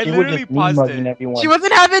 I literally paused it. She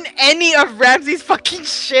wasn't having any of Ramsay's fucking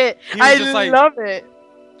shit. I love it.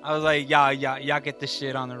 I was like, y'all get this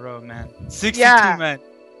shit on the road, man. 62 men.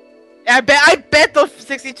 I bet those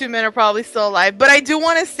 62 men are probably still alive. But I do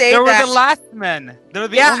want to say they were the last men. They were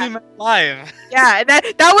the only men alive. Yeah,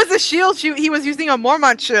 that was a shield. He was using a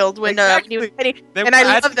Mormont shield when he was fighting, and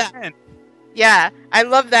I love that. Men. Yeah, I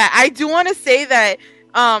love that. I do want to say that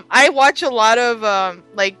I watch a lot of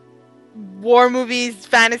like war movies,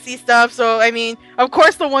 fantasy stuff. So I mean, of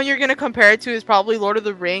course, the one you're gonna compare it to is probably Lord of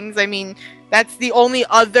the Rings. I mean, that's the only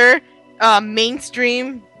other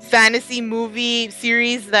mainstream fantasy movie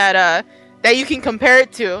series that you can compare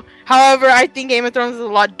it to. However, I think Game of Thrones is a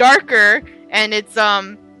lot darker, and it's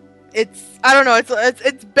I don't know,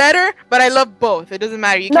 it's better, but I love both. It doesn't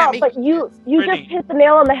matter. You can't make but you just hit the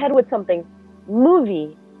nail on the head with something.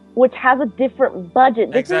 Movie, which has a different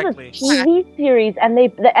budget. This is a TV series, and they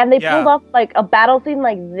pulled off like a battle scene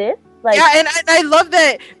like this. Like, yeah, and I love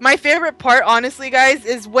that. My favorite part, honestly, guys,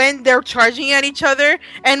 is when they're charging at each other.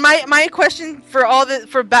 And my question for all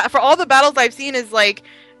the battles I've seen is like,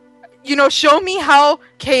 you know, show me how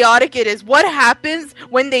chaotic it is. What happens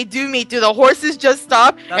when they do meet? Do the horses just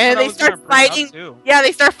stop and they start fighting? Yeah,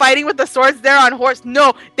 they start fighting with the swords there on horse.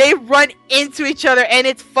 No, they run into each other, and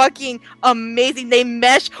it's fucking amazing. They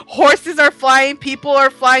mesh. Horses are flying. People are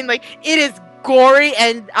flying. Like, it is gory,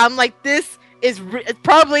 and I'm like, this is it's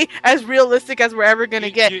probably as realistic as we're ever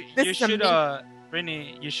gonna get.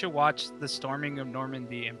 Brittany, you should watch The Storming of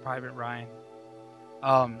Normandy and Private Ryan.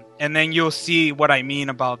 And then you'll see what I mean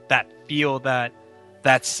about that feel that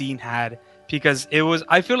scene had, because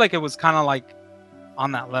I feel like it was kind of like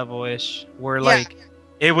on that level-ish where like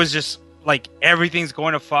it was just like everything's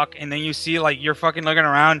going to fuck, and then you see like you're fucking looking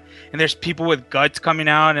around and there's people with guts coming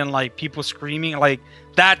out and like people screaming. Like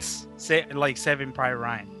that's like Saving Private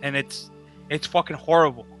Ryan, and it's fucking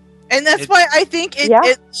horrible. And that's why I think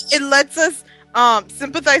it lets us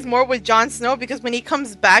sympathize more with Jon Snow, because when he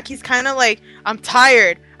comes back, he's kind of like, I'm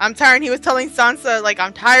tired. And he was telling Sansa, like,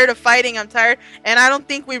 I'm tired of fighting. I'm tired. And I don't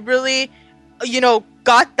think we really,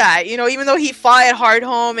 got that. Even though he fought at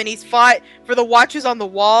Hardhome and he's fought for the Watchers on the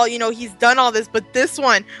Wall, he's done all this. But this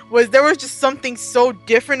one there was just something so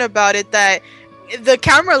different about it that the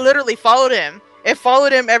camera literally followed him. It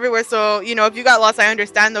followed him everywhere. So, if you got lost, I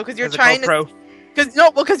understand, though, because you're trying to...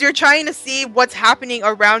 Because you're trying to see what's happening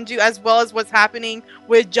around you as well as what's happening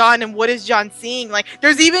with Jon and what is Jon seeing. Like,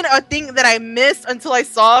 there's even a thing that I missed until I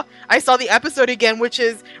saw the episode again, which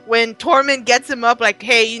is when Tormund gets him up, like,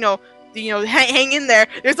 hey, hang in there.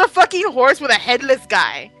 There's a fucking horse with a headless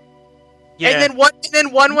guy. Yeah. And then one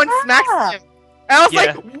smacks him. And I was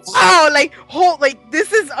like, wow,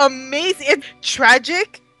 this is amazing. It's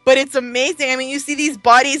tragic, but it's amazing. I mean, you see these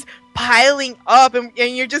bodies piling up and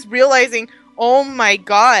you're just realizing, oh my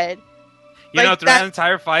god. Throughout the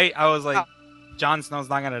entire fight, I was like, Jon Snow's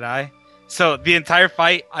not gonna die. So the entire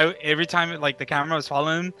fight, every time like the camera was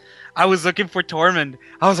following him, I was looking for Tormund.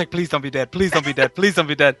 I was like, please don't be dead. Please don't be dead. Please don't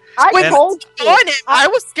be dead. I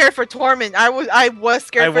was scared for Tormund. I was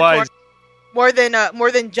scared for Tormund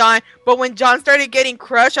more than Jon. But when Jon started getting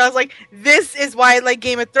crushed, I was like, this is why I like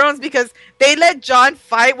Game of Thrones, because they let Jon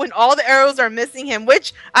fight when all the arrows are missing him,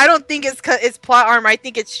 which I don't think is plot armor. I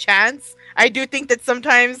think it's chance. I do think that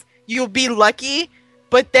sometimes you'll be lucky,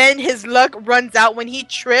 but then his luck runs out when he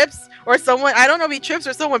trips or someone, I don't know if he trips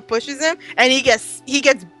or someone pushes him and he gets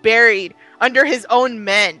buried under his own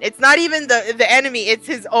men. It's not even the enemy, it's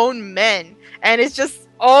his own men. And it's just,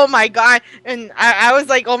 oh my god. And I was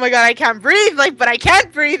like, oh my god, I can't breathe, but I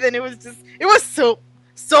can't breathe. And it was so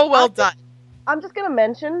well done. I'm just going to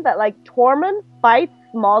mention that Tormund fights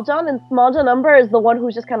Small John, and Small John Umber is the one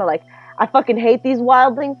who's just kind of like, I fucking hate these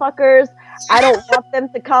wildling fuckers. I don't want them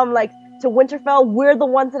to come to Winterfell. We're the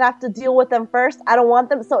ones that have to deal with them first. I don't want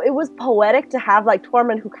them. So it was poetic to have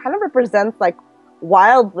Tormund, who kind of represents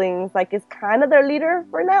wildlings, is kind of their leader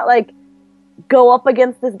for now. Go up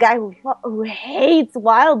against this guy who hates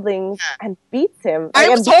wildlings and beats him. I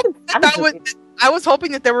was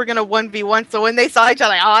hoping that they were gonna 1v1. So when they saw each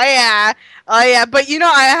other, oh yeah. But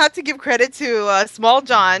I have to give credit to Small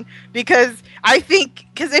John, because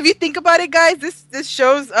if you think about it, guys, this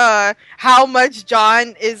shows how much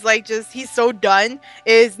Jon is he's so done.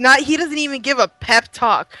 He doesn't even give a pep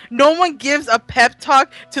talk. No one gives a pep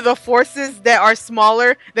talk to the forces that are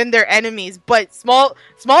smaller than their enemies, but Small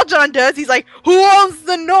John does. He's like, who owns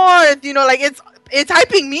the North? It's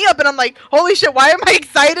hyping me up, and I'm like, holy shit, why am I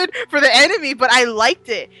excited for the enemy? But I liked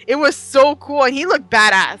it. It was so cool, and he looked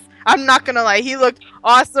badass. I'm not gonna lie. He looked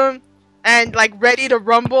awesome and ready to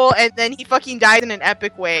rumble, and then he fucking died in an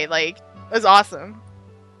epic way. It was awesome.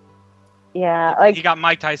 Yeah, he got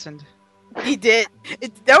Mike Tyson. He did.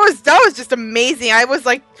 That was just amazing. I was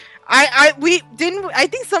like, I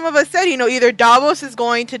think some of us said, either Davos is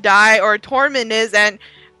going to die or Tormund is, and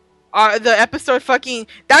the episode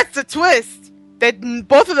that's the twist. That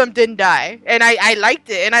both of them didn't die, and I liked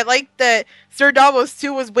it, and I liked that Sir Davos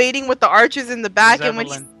too was waiting with the archers in the back, and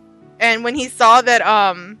when he saw that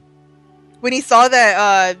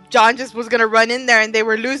Jon just was gonna run in there and they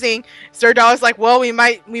were losing, Sir Davos was like, well, we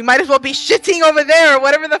might as well be shitting over there, or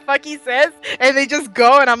whatever the fuck he says, and they just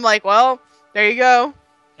go, and I'm like, well, there you go.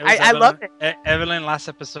 I love it. Evelyn last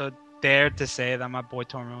episode dared to say that my boy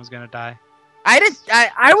Tormund was gonna die.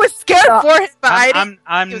 I was scared for him, but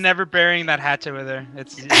I'm never burying that hatchet with her.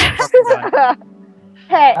 It's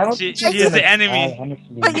hey, she is the enemy.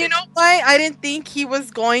 But you know why I didn't think he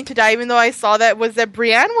was going to die, even though I saw that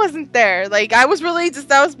Brienne wasn't there. I was really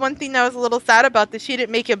that was one thing that I was a little sad about, that she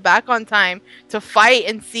didn't make it back on time to fight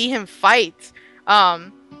and see him fight.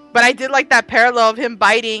 But I did like that parallel of him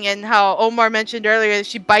biting, and how Omar mentioned earlier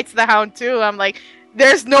she bites the Hound too. I'm like,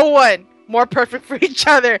 there's no one more perfect for each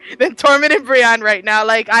other than Tormund and Brienne right now.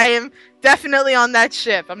 I am definitely on that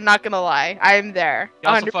ship. I'm not gonna lie. I am there. He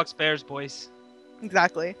also fucks bears, boys.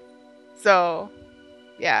 Exactly. So,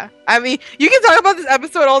 yeah. I mean, you can talk about this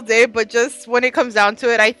episode all day, but just when it comes down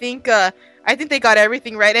to it, I think they got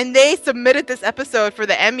everything right. And they submitted this episode for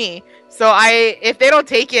the Emmy. So if they don't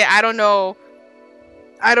take it, I don't know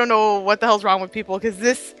what the hell's wrong with people, because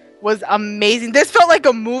was amazing. This felt like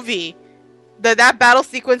a movie. That battle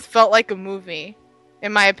sequence felt like a movie,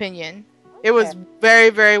 in my opinion. It was very,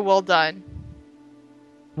 very well done.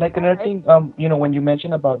 Like another thing, when you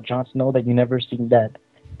mentioned about Jon Snow that you never seen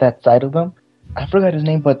that side of him, I forgot his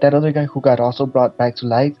name, but that other guy who got also brought back to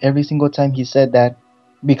life, every single time he said that,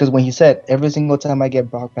 because when he said, every single time I get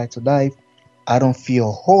brought back to life, I don't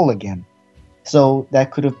feel whole again. So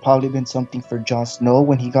that could have probably been something for Jon Snow.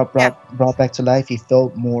 When he got brought back to life, he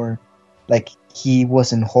felt more like he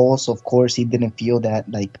wasn't whole, so of course he didn't feel that,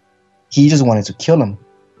 like, he just wanted to kill him.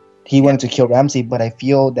 He wanted to kill Ramsay, but I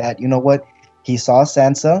feel that, you know what, he saw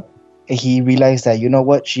Sansa, and he realized that, you know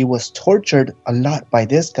what, she was tortured a lot by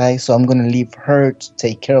this guy, so I'm going to leave her to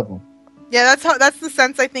take care of him. Yeah, that's the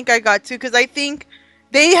sense I think I got too, because I think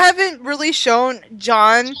they haven't really shown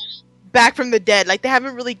Jon back from the dead. Like, they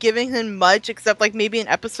haven't really given him much, except like maybe an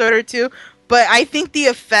episode or two. But I think the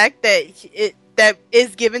effect that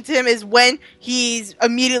is given to him is when he's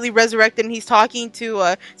immediately resurrected and he's talking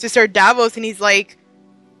to Sir Davos, and he's like,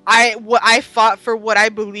 I fought for what I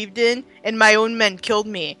believed in, and my own men killed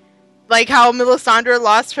me. Like how Melisandre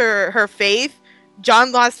lost her faith,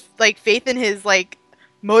 Jon lost like faith in his like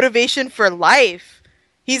motivation for life.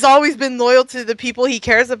 He's always been loyal to the people he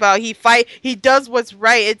cares about. He does what's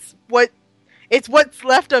right. It's what's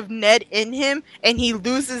left of Ned in him, and he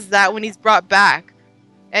loses that when he's brought back.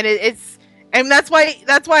 And that's why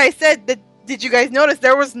I said that. Did you guys notice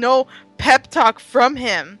there was no pep talk from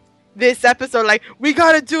him this episode? Like, we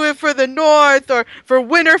gotta do it for the North or for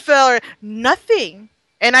Winterfell, or nothing.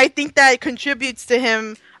 And I think that contributes to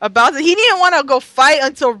him about it. He didn't want to go fight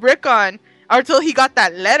until Rickon, or until he got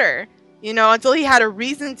that letter, until he had a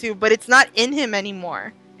reason to, but it's not in him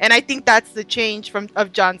anymore. And I think that's the change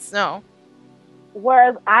of Jon Snow.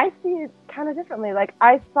 Whereas I see it kind of differently. Like,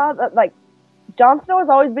 I saw that, like, Jon Snow has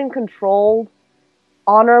always been controlled,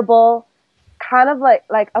 honorable, kind of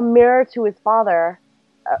like a mirror to his father,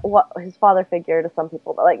 his father figure to some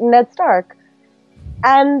people, but like Ned Stark.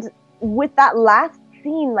 And with that last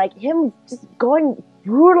scene, like him just going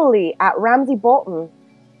brutally at Ramsay Bolton,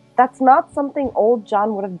 that's not something old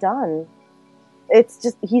Jon would have done. It's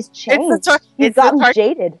just, he's changed. He's gotten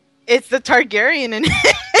jaded. It's the Targaryen in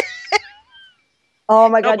it. Oh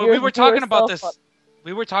my god, we were talking about this.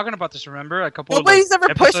 We were talking about this, remember? Nobody's ever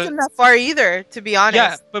pushed him that far either, to be honest.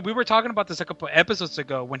 Yeah, but we were talking about this a couple episodes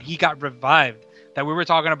ago when he got revived. That we were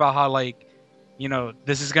talking about how, like,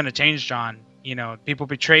 this is going to change Jon. People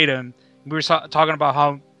betrayed him. We were talking about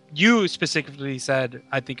how you specifically said,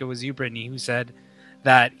 I think it was you, Brittany, who said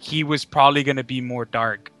that he was probably going to be more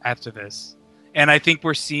dark after this. And I think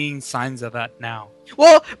we're seeing signs of that now.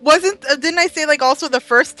 Well, didn't I say, like, also the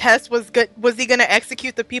first test was he going to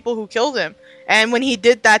execute the people who killed him? And when he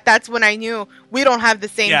did that, that's when I knew we don't have the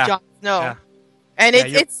same Jon Snow. Yeah. And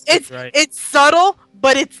it's subtle,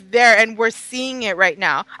 but it's there, and we're seeing it right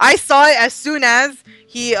now. I saw it as soon as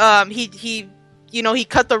he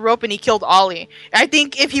cut the rope and he killed Ollie. I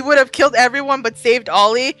think if he would have killed everyone but saved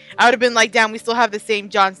Ollie, I would have been like, damn, we still have the same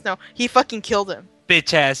Jon Snow. He fucking killed him.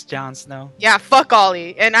 Bitch ass Jon Snow. Yeah, fuck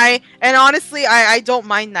Ollie. And honestly, I don't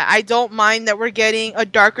mind that. I don't mind that we're getting a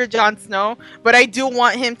darker Jon Snow, but I do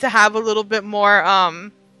want him to have a little bit more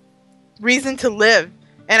reason to live.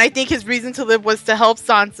 And I think his reason to live was to help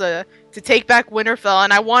Sansa to take back Winterfell,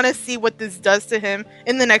 and I want to see what this does to him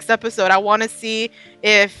in the next episode. I want to see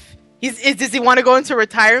if does he want to go into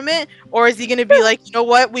retirement, or is he going to be like, you know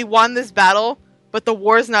what, we won this battle, but the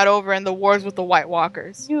war's not over, and the war's with the White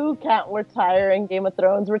Walkers. You can't retire in Game of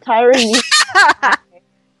Thrones. Retiring.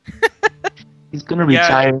 He's going to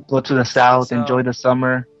retire, go to the south, enjoy the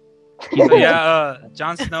summer.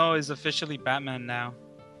 Jon Snow is officially Batman now.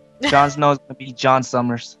 Jon Snow's going to be John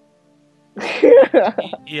Summers.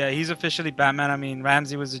 Yeah, he's officially Batman. I mean,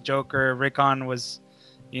 Ramsay was a Joker. Rickon was,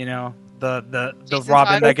 the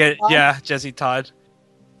Robin that get Jesse Todd.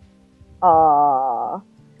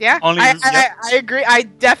 Yeah, I agree. I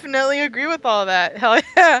definitely agree with all that. Hell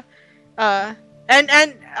yeah.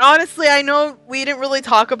 And honestly, I know we didn't really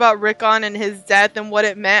talk about Rickon and his death and what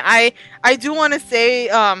it meant. I do want to say,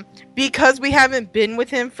 because we haven't been with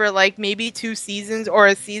him for like maybe 2 seasons or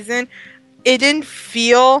a season, it didn't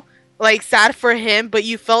feel like sad for him, but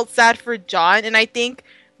you felt sad for Jon. And I think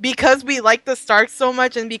because we like the Starks so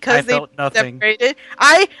much, and because they separated,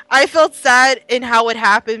 I felt sad in how it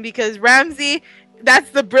happened, because Ramsay, that's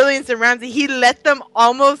the brilliance of Ramsay. He let them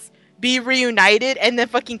almost be reunited and then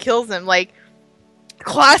fucking kills them. Like,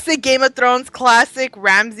 classic Game of Thrones, classic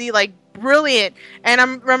Ramsay, like, brilliant. And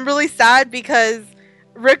I'm really sad because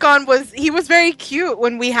Rickon was very cute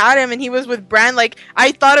when we had him, and he was with Bran. Like,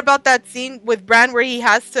 I thought about that scene with Bran where he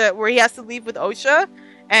has to leave with Osha,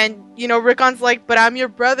 And, you know, Rickon's like, but I'm your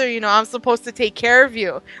brother, you know, I'm supposed to take care of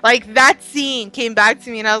you. Like, that scene came back to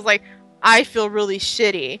me, and I was like, I feel really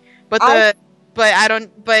shitty. But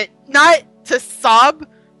not to sob,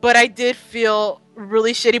 but I did feel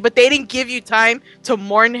really shitty. But they didn't give you time to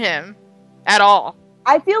mourn him at all.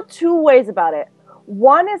 I feel two ways about it.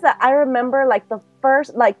 One is that I remember, like, the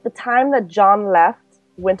time that Jon left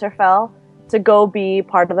Winterfell to go be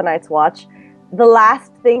part of the Night's Watch, the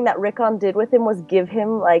last thing that Rickon did with him was give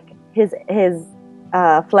him, like, his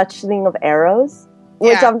fletchling of arrows,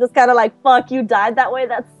 which I'm just kind of like, fuck, you died that way?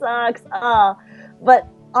 That sucks. But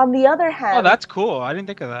on the other hand... Oh, that's cool. I didn't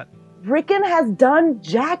think of that. Rickon has done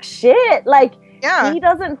jack shit. Like, he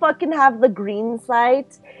doesn't fucking have the green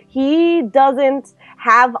sight. He doesn't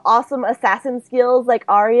have awesome assassin skills like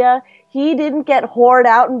Arya. He didn't get whored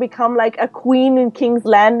out and become, like, a queen in King's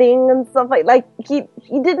Landing and stuff like he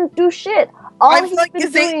didn't do shit. All he's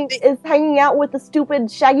been doing is hanging out with the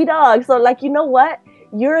stupid shaggy dog. So, like, you know what?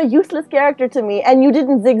 You're a useless character to me, and you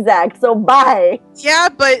didn't zigzag. So bye. Yeah,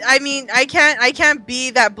 but I mean, I can't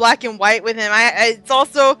be that black and white with him. It's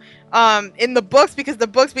also in the books, because the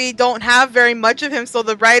books, we don't have very much of him. So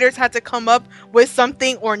the writers had to come up with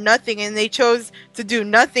something or nothing, and they chose to do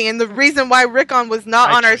nothing. And the reason why Rickon was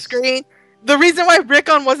not on our screen, the reason why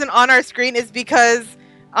Rickon wasn't on our screen is because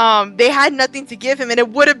they had nothing to give him. And it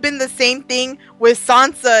would have been the same thing with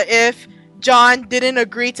Sansa if Jon didn't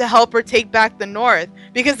agree to help her take back the North,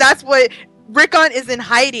 because that's what Rickon is in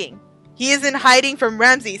hiding. He is in hiding from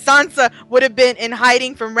Ramsay. Sansa would have been in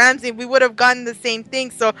hiding from Ramsay. We would have gotten the same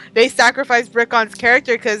thing. So they sacrificed Rickon's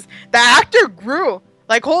character because the actor grew.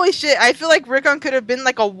 Like, holy shit, I feel like Rickon could have been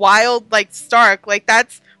like a wild, like, Stark. Like,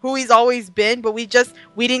 that's who he's always been, but we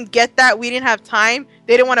didn't get that. We didn't have time.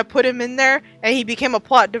 They didn't want to put him in there, and he became a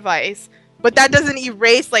plot device. But that doesn't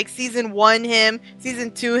erase, like, season 1 him,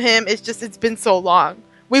 season 2 him. It's just, it's been so long.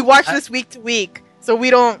 We watch this week to week, so we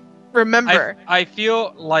don't remember. I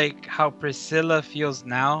feel like how Priscilla feels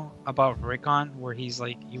now about Rickon, where he's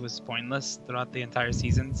like, he was pointless throughout the entire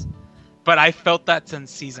seasons. But I felt that since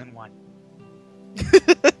season 1.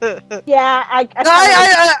 Yeah,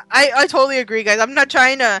 I totally agree, guys. I'm not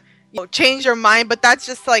trying to change your mind, but that's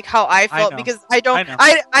just like how I felt, because I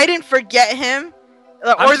didn't forget him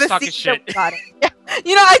or the season. Yeah.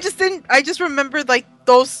 You know, I just remembered like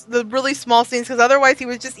the really small scenes, because otherwise he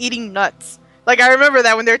was just eating nuts. Like, I remember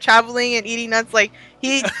that when they're traveling and eating nuts, like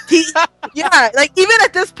he yeah, like even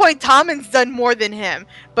at this point Tommen's done more than him.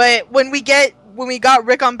 But when we got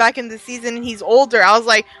Rickon back in the season and he's older, I was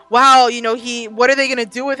like, wow, you know, what are they gonna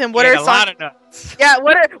do with him? What are him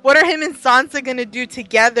and Sansa gonna do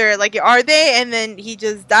together? Like, are they? And then he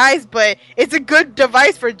just dies. But it's a good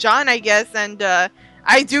device for Jon, I guess, and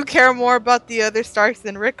I do care more about the other Starks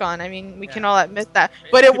than Rickon. I mean, we can all admit that.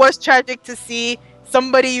 But it was tragic to see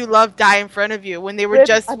somebody you love die in front of you when they were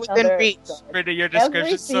just within reach. Your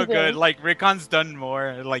description's so good. Like, Rickon's done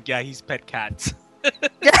more. Like, yeah, he's pet cats.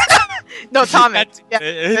 No, Tommen.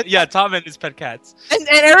 Tommen is pet cats. And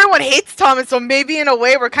everyone hates Tommen, so maybe in a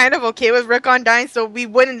way we're kind of okay with Rickon dying, so we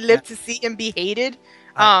wouldn't live to see him be hated.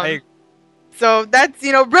 So that's,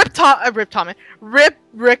 you know, rip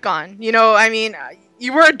Rickon. You know, I mean,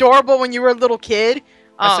 you were adorable when you were a little kid.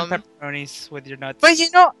 Some pepperonis with your nuts. But, you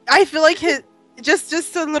know, I feel like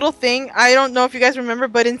just a little thing. I don't know if you guys remember,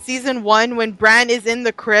 but in season 1, when Bran is in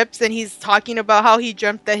the crypts and he's talking about how he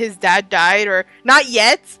dreamt that his dad died, or not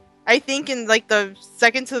yet, I think in like the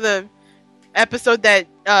second to the episode that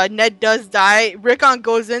Ned does die, Rickon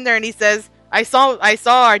goes in there and he says, I saw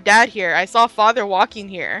our dad here. I saw father walking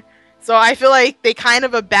here. So I feel like they kind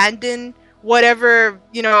of abandoned whatever,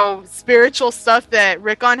 you know, spiritual stuff that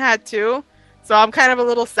Rickon had too. So I'm kind of a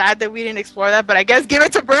little sad that we didn't explore that, but I guess give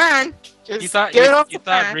it to Bran. You thought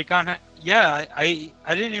Rickon? Yeah, I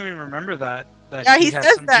didn't even remember that. Yeah, he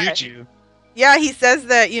says that. Juju. Yeah, he says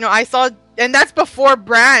that. You know, I saw, and that's before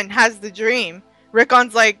Bran has the dream.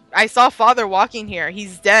 Rickon's like, I saw father walking here.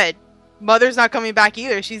 He's dead. Mother's not coming back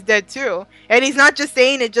either. She's dead too. And he's not just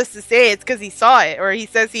saying it just to say it. It's because he saw it, or he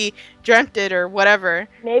says he dreamt it, or whatever.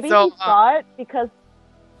 Maybe he saw it because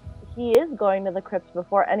he is going to the crypts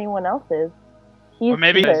before anyone else is. Or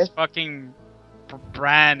maybe his fucking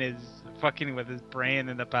Bran is fucking with his brain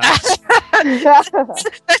in the past.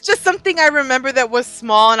 That's just something I remember that was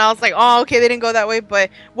small, and I was like, oh, okay, they didn't go that way.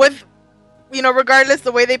 But with, you know, regardless,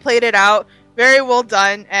 the way they played it out, very well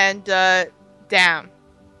done, and damn.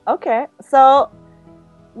 Okay, so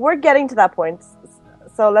we're getting to that point.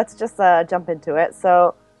 So let's just jump into it.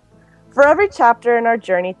 So for every chapter in our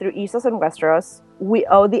journey through Essos and Westeros, we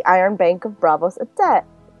owe the Iron Bank of Braavos a debt,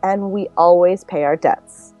 and we always pay our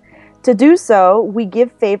debts. To do so, we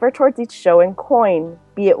give favor towards each show in coin,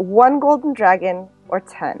 be it 1 golden dragon or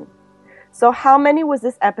 10. So how many was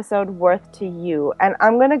this episode worth to you? And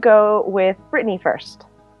I'm going to go with Brittany first.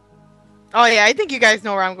 Oh yeah, I think you guys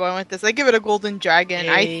know where I'm going with this. I give it a golden dragon.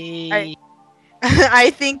 Hey. I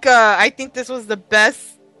think this was the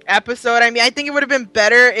best episode. I mean, I think it would have been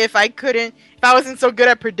better if I wasn't so good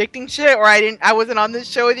at predicting shit, or I wasn't on this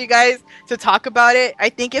show with you guys to talk about it. I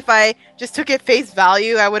think if I just took it face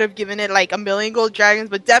value, I would have given it like 1,000,000 gold dragons,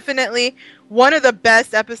 but definitely one of the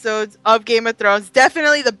best episodes of Game of Thrones.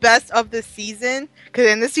 Definitely the best of this season,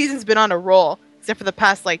 and this season's been on a roll, except for the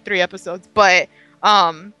past like 3 episodes. But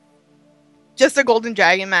just a golden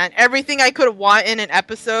dragon, man. Everything I could want in an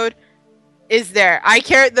episode is there. I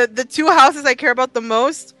care the 2 houses I care about the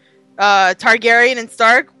most, Targaryen and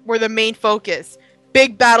Stark, were the main focus.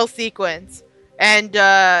 Big battle sequence, and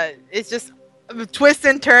it's just twists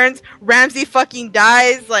and turns. Ramsay fucking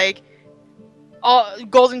dies, like all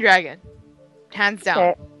golden dragon, hands down.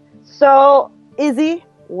 Okay. So Izzy,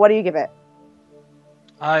 what do you give it?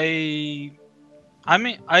 I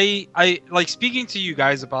mean, I like speaking to you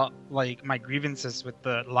guys about like my grievances with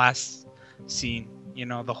the last scene, you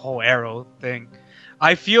know, the whole arrow thing.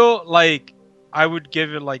 I feel like I would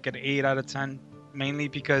give it like an 8 out of 10, mainly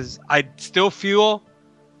because I still feel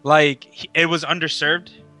like it was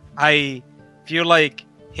underserved. I feel like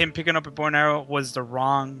him picking up a bow and arrow was the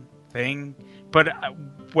wrong thing. But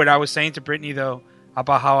what I was saying to Brittany though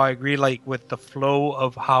about how I agree like with the flow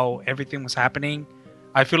of how everything was happening,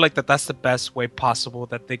 I feel like that's the best way possible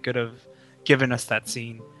that they could have given us that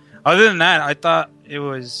scene. Other than that, I thought it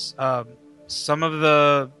was some of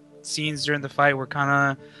the scenes during the fight were kind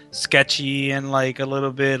of sketchy and like a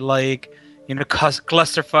little bit like, you know,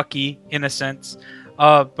 clusterfucky in a sense.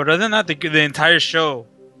 But other than that, the entire show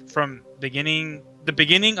from the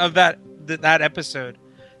beginning of that episode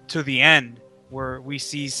to the end where we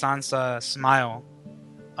see Sansa smile,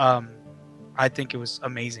 I think it was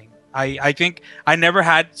amazing. I think I never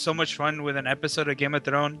had so much fun with an episode of Game of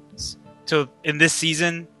Thrones till in this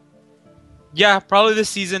season. Yeah, probably this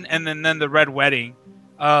season, and then the Red Wedding.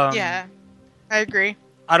 Yeah, I agree.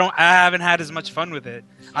 I haven't had as much fun with it.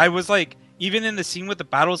 I was like, even in the scene with the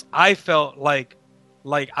battles, I felt like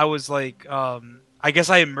I was like, I guess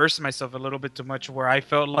I immersed myself a little bit too much, where I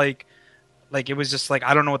felt like it was just like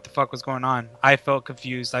I don't know what the fuck was going on. I felt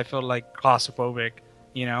confused. I felt like claustrophobic,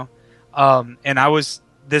 you know. And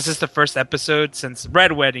this is the first episode since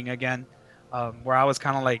Red Wedding again, where I was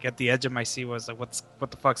kind of like at the edge of my seat. Was like,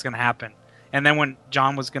 what the fuck's gonna happen? And then when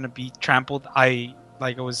Jon was gonna be trampled, I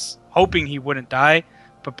was hoping he wouldn't die,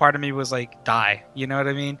 but part of me was like, die. You know what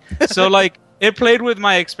I mean? So like it played with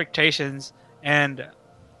my expectations, and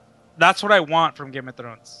that's what I want from Game of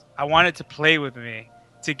Thrones. I want it to play with me,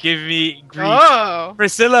 to give me grief. Oh.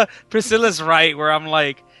 Priscilla's right, where I'm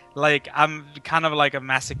like I'm kind of like a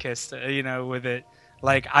masochist, you know, with it.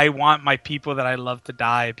 Like I want my people that I love to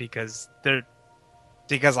die because I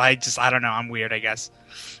don't know, I'm weird, I guess,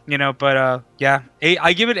 you know. But yeah,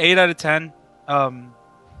 I give it 8 out of 10.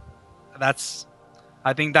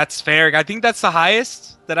 I think that's fair. I think that's the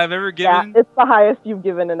highest that I've ever given. Yeah, it's the highest you've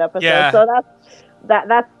given an episode. Yeah. So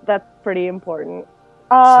that's pretty important.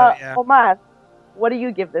 Yeah. Omar, what do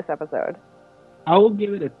you give this episode? I will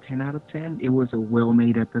give it a 10 out of 10. It was a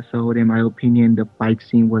well-made episode. In my opinion, the fight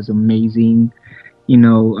scene was amazing. You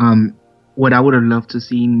know, what I would have loved to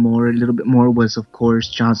see a little bit more was, of course,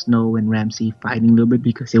 Jon Snow and Ramsay fighting a little bit,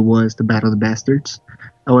 because it was the Battle of the Bastards.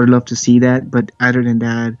 I would have loved to see that, but other than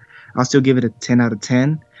that, I'll still give it a 10 out of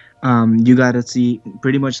 10. You got to see,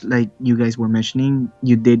 pretty much like you guys were mentioning,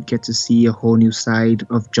 you did get to see a whole new side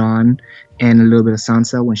of Jon and a little bit of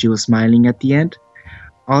Sansa when she was smiling at the end.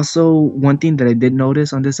 Also, one thing that I did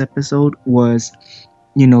notice on this episode was,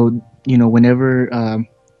 whenever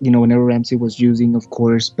Ramsay was using, of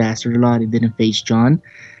course, Bastard a lot, it didn't face Jon.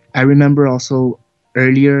 I remember also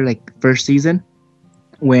earlier, like first season,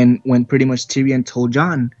 when pretty much Tyrion told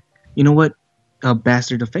Jon, you know what,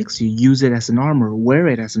 Bastard affects you. Use it as an armor. Wear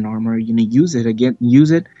it as an armor. Use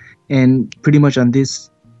it. And pretty much on this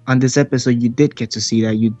episode, you did get to see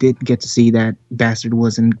that. You did get to see that Bastard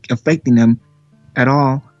wasn't affecting him at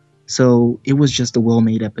all. So it was just a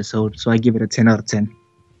well-made episode. So I give it a 10 out of 10.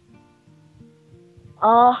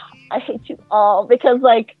 Oh, I hate you all, because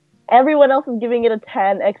like everyone else is giving it a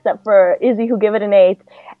 10 except for Izzy, who gave it an 8.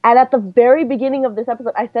 And at the very beginning of this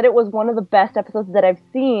episode, I said it was one of the best episodes that I've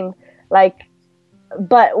seen.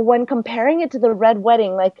 But when comparing it to the Red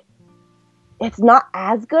Wedding, it's not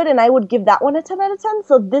as good, and I would give that one a 10 out of 10.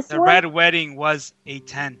 So the Red Wedding was a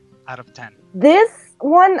 10 out of 10. This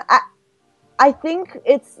one, I think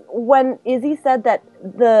it's when Izzy said that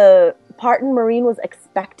the part in Marine was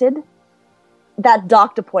expected, that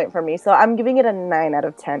docked a point for me. So I'm giving it a 9 out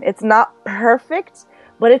of 10. It's not perfect,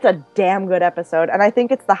 but it's a damn good episode. And I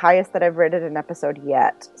think it's the highest that I've rated an episode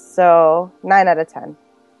yet. So 9 out of 10.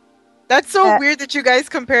 That's so weird that you guys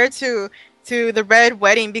compare it to the Red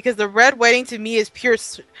Wedding, because the Red Wedding to me is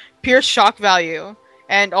pure shock value.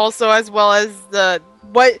 And also as well as the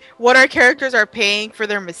what our characters are paying for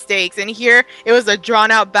their mistakes. And here it was a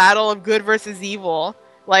drawn out battle of good versus evil.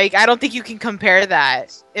 Like, I don't think you can compare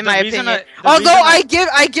that, in my opinion. Although I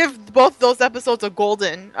give both those episodes a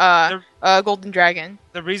golden dragon.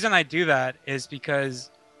 The reason I do that is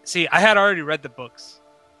because, see, I had already read the books,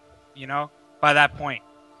 you know, by that point.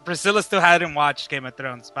 Priscilla still hadn't watched Game of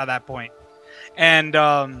Thrones by that point. And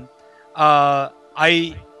when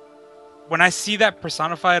I see that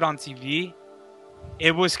personified on TV,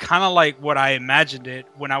 it was kind of like what I imagined it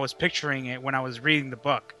when I was picturing it when I was reading the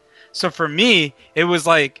book. So for me, it was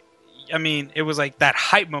like, I mean, it was like that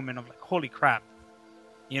hype moment of like, holy crap,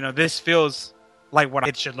 you know, this feels like what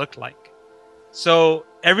it should look like. So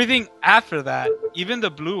everything after that, even the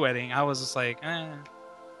Blue Wedding, I was just like,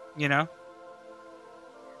 you know.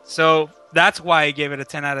 So that's why I gave it a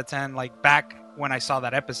 10 out of 10, like back when I saw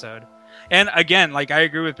that episode. And again, like I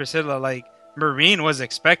agree with Priscilla, like Marine was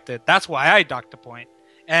expected. That's why I docked a point.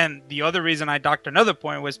 And the other reason I docked another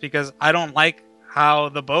point was because I don't like how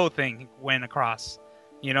the bow thing went across,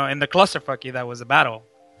 you know, and the clusterfucky that was a battle.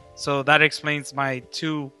 So that explains my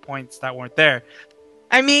 2 points that weren't there.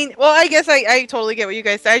 I mean, well, I guess I totally get what you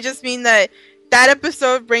guys said. I just mean that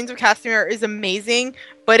episode, Brains of Castamere, is amazing,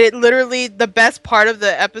 but it literally, the best part of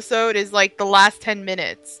the episode is like the last 10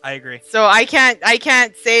 minutes. I agree. So I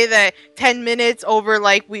can't say that 10 minutes over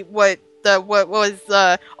like what was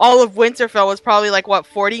all of Winterfell was probably like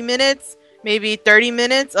 40 minutes, maybe 30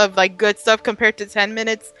 minutes of like good stuff compared to 10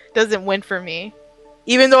 minutes doesn't win for me,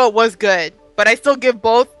 even though it was good. But I still give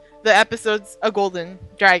both the episodes a golden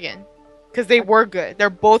dragon because they were good. They're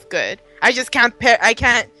both good. I just can't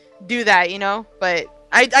do that, you know. But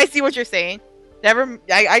I see what you're saying.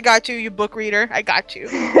 I got you, you book reader. I got you.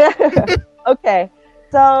 Okay,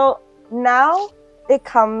 so now it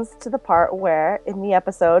comes to the part where in the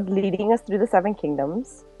episode leading us through the Seven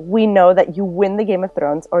Kingdoms, we know that you win the Game of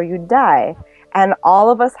Thrones or you die, and all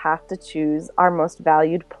of us have to choose our most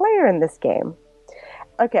valued player in this game.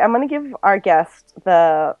 Okay, I'm gonna give our guest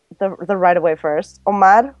the right away first.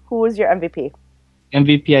 Omar, who was your MVP?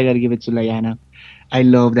 MVP, I gotta give it to Lyanna. I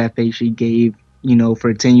love that face she gave, you know,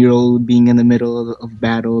 for a 10-year-old being in the middle of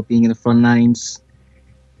battle, being in the front lines.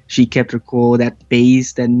 She kept her cool. That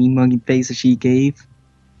face, that mean-mugging face that she gave,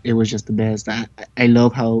 it was just the best. I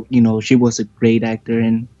love how, you know, she was a great actor,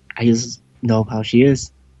 and I just love how she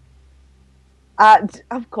is.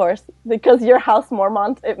 Of course, because you're House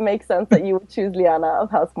Mormont, it makes sense that you would choose Lyanna of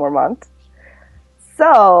House Mormont.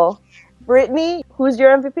 So, Brittany, who's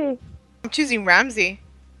your MVP? I'm choosing Ramsay.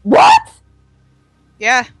 What?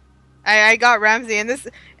 Yeah, I got Ramsay, and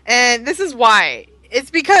this is why. It's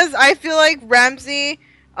because I feel like Ramsay.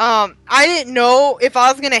 I didn't know if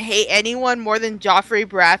I was gonna hate anyone more than Joffrey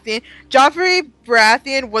Baratheon. Joffrey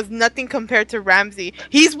Baratheon was nothing compared to Ramsay.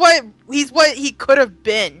 He's what he could have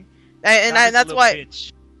been, and that's why.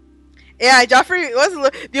 Bitch. Yeah, Joffrey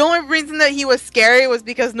was the only reason that he was scary was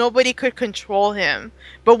because nobody could control him.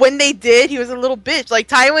 But when they did, he was a little bitch. Like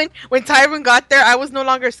Tywin, when Tywin got there, I was no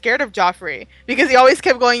longer scared of Joffrey because he always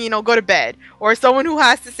kept going, you know, go to bed. Or someone who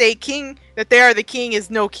has to say king, that they are the king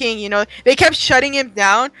is no king, you know. They kept shutting him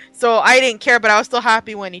down, so I didn't care, but I was still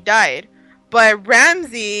happy when he died. But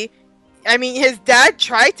Ramsay, I mean, his dad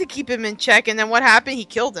tried to keep him in check, and then what happened? He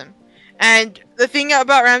killed him. And the thing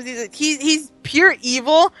about Ramsay is that he's pure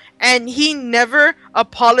evil, and he never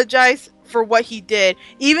apologized for what he did.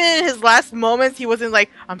 Even in his last moments, he wasn't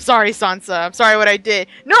like, I'm sorry, Sansa, I'm sorry what I did.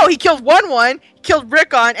 No, he killed he killed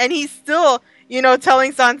Rickon, and he's still, you know,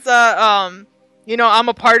 telling Sansa, you know, I'm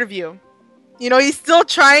a part of you. You know, he's still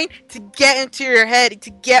trying to get into your head,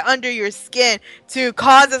 to get under your skin, to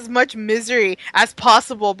cause as much misery as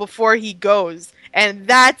possible before he goes. And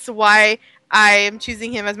that's why I am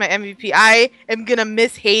choosing him as my MVP. I am gonna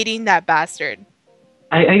miss hating that bastard.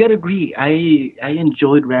 I gotta agree. I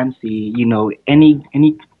enjoyed Ramsay. You know,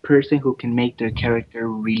 any person who can make their character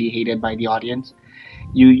really hated by the audience,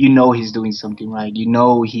 you know he's doing something right. You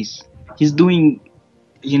know he's doing,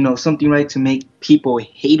 you know, something right to make people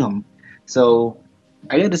hate him. So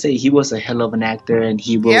I gotta say he was a hell of an actor, and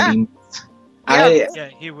he will be missed. Yeah,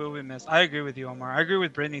 he will be missed. I agree with you, Omar. I agree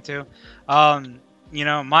with Brittany too. You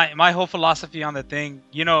know, my whole philosophy on the thing,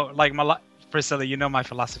 you know, like Priscilla, you know my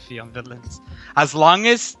philosophy on villains. As long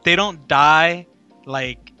as they don't die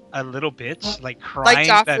like a little bitch, like crying,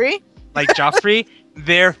 like Joffrey,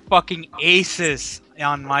 they're fucking aces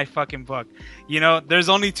on my fucking book. You know, there's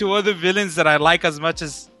only two other villains that I like as much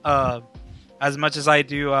as I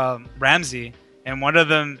do Ramsey, and one of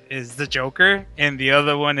them is the Joker, and the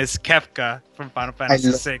other one is Kefka from Final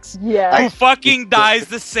Fantasy VI. Yeah, who fucking dies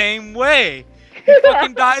the same way. He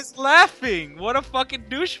fucking dies laughing. What a fucking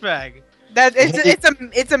douchebag. That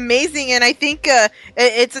it's amazing, and I think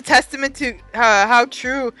it's a testament to how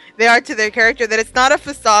true they are to their character. That it's not a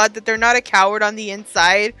facade, that they're not a coward on the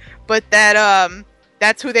inside, but that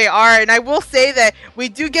that's who they are. And I will say that we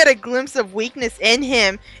do get a glimpse of weakness in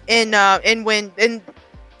him in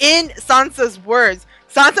Sansa's words.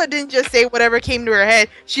 Sansa didn't just say whatever came to her head.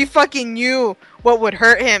 She fucking knew what would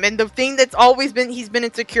hurt him, and the thing that's always he's been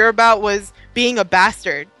insecure about was being a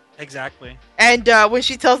bastard. Exactly. And when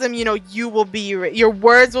she tells him, you know, you will be your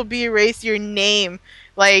words will be erased, your name,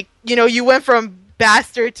 like, you know, you went from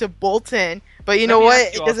bastard to Bolton, but you know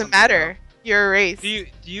what? It doesn't matter. You're erased. Do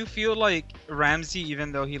you feel like Ramsey,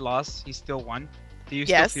 even though he lost, he still won? Do you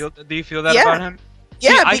Yes. still feel? Do you feel that about him?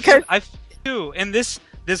 Yeah, See, because I feel too, and this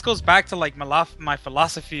goes back to like my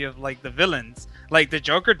philosophy of like the villains. Like the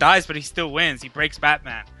Joker dies, but he still wins. He breaks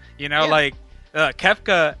Batman. You know, like.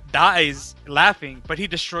 Kefka dies laughing, but he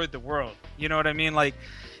destroyed the world. You know what I mean? Like,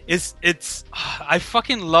 it's I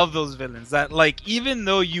fucking love those villains that, like, even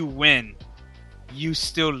though you win, you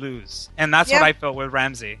still lose, and that's what I felt with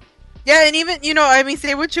Ramsey. Yeah, and even, you know, I mean,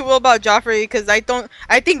 say what you will about Joffrey, because I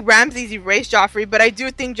think Ramsey's erased Joffrey, but I do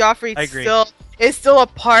think Joffrey is still a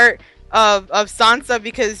part of Sansa,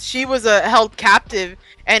 because she was held captive.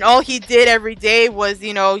 And all he did every day was,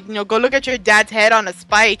 you know, go look at your dad's head on a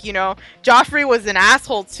spike. You know, Joffrey was an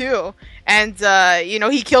asshole too, and you know,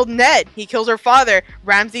 he killed Ned. He killed her father.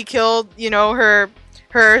 Ramsay killed, you know, her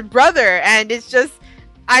brother. And it's just,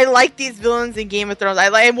 I like these villains in Game of Thrones.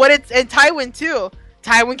 And Tywin too.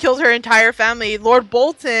 Tywin killed her entire family. Lord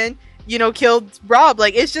Bolton, you know, killed Robb.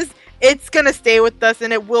 Like, it's gonna stay with us,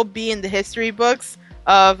 and it will be in the history books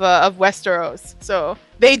of Westeros. So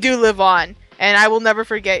they do live on. And I will never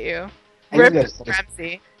forget you. Rip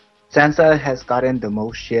Ramsay. Sansa has gotten the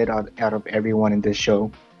most shit out of everyone in this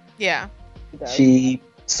show. Yeah. She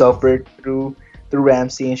suffered through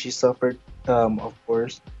Ramsay, and she suffered, of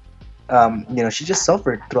course. You know, she just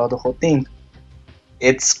suffered throughout the whole thing.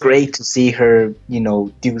 It's great to see her, you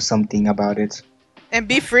know, do something about it. And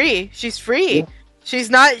be free. She's free. Yeah.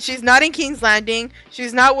 She's not in King's Landing.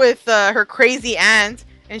 She's not with her crazy aunt,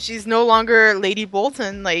 and she's no longer Lady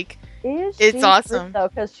Bolton. Like, it's awesome though,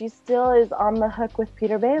 because she still is on the hook with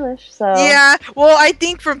Peter Baelish. So yeah, well, I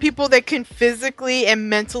think from people that can physically and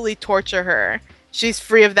mentally torture her, she's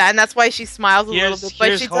free of that, and that's why she smiles a little bit.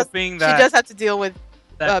 But she does have to deal with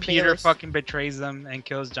that Peter Baelish. fucking betrays them and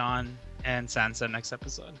kills Jon and Sansa next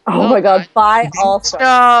episode. Oh my god, bye also.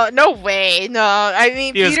 No way, no. I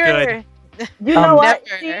mean, he Peter. You know what?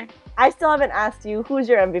 See, I still haven't asked you who's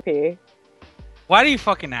your MVP. Why do you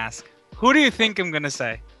fucking ask? Who do you think I'm gonna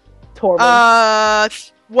say?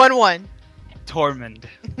 Tormund. 1-1. Tormund.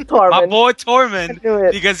 Tormund. My boy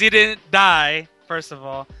Tormund, because he didn't die, first of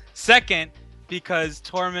all. Second, because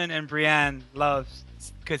Tormund and Brienne love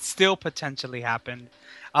could still potentially happen.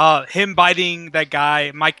 Him biting that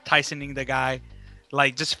guy, Mike Tysoning the guy,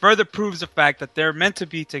 like, just further proves the fact that they're meant to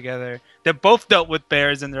be together. They both dealt with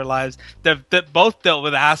bears in their lives. They both dealt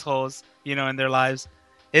with assholes, you know, in their lives.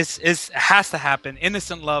 It has to happen.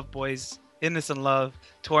 Innocent love, boys. Innocent love.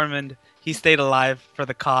 Tormund, he stayed alive for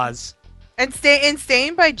the cause. And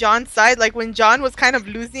staying by Jon's side, like when Jon was kind of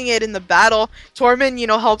losing it in the battle, Tormund, you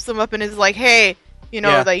know, helps him up and is like, hey, you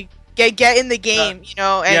know, like get in the game, you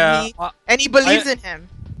know, and he believes in him.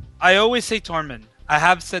 I always say Tormund. I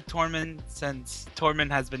have said Tormund since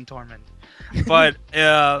Tormund has been Tormund. But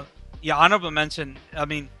honorable mention. I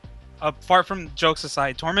mean, apart from jokes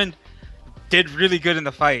aside, Tormund did really good in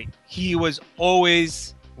the fight. He was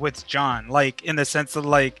always with Jon, like, in the sense of,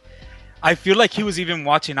 like, I feel like he was even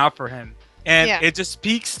watching out for him, and it just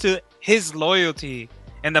speaks to his loyalty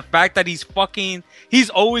and the fact that he's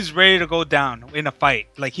always ready to go down in a fight.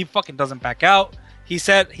 Like, he fucking doesn't back out. He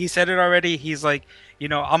said it already. He's like, you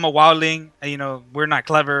know, I'm a wildling. You know, we're not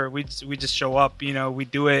clever. We just show up. You know, we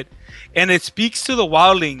do it, and it speaks to the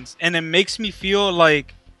wildlings, and it makes me feel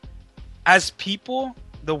like, as people,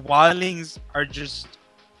 the wildlings are just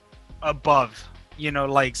above. You know,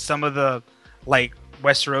 like some of the, like,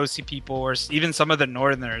 Westerosi people, or even some of the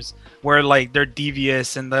Northerners, where, like, they're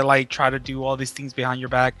devious and they, like, try to do all these things behind your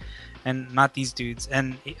back, and not these dudes.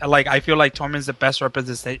 And, like, I feel like Tormund's the best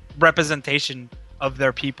representation of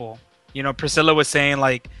their people. Priscilla was saying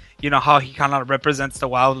like, how he kind of represents the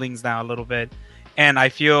wildlings now a little bit, and I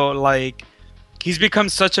feel like he's become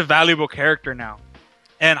such a valuable character now.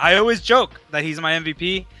 And I always joke that he's my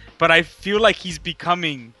MVP, but I feel like he's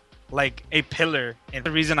becoming like a pillar, and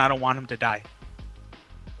the reason I don't want him to die.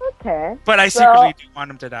 Okay. But I secretly do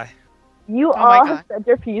want him to die. You all have said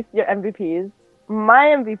your piece, your MVPs.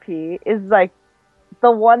 My MVP is like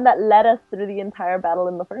the one that led us through the entire battle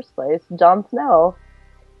in the first place, Jon Snow.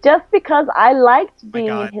 Just because I liked being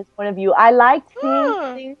in his point of view. I liked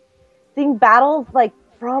seeing battles like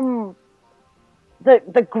from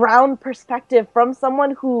the ground perspective, from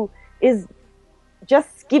someone who is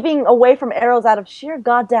just skipping away from arrows out of sheer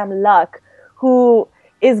goddamn luck, who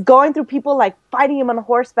is going through people like fighting him on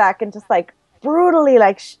horseback and just like brutally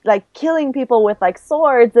like killing people with like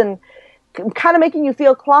swords and kind of making you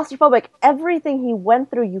feel claustrophobic. Everything he went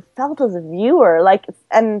through, you felt as a viewer, like,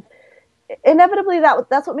 and inevitably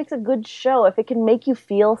that's what makes a good show, if it can make you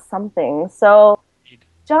feel something. So,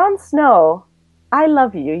 Jon Snow, I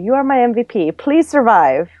love you. You are my MVP. Please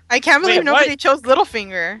survive. I can't believe nobody chose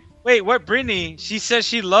Littlefinger. Wait, what? Brittany? She says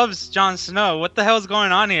she loves Jon Snow. What the hell is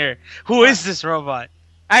going on here? Who is this robot?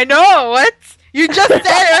 I know, what? You just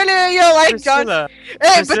said earlier you like Jon.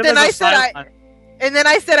 Hey, but then I said I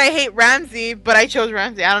said I hate Ramsay, but I chose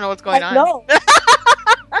Ramsay. I don't know what's going on. No.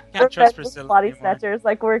 Can't trust Priscilla body snatchers,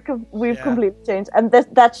 like we've completely changed, and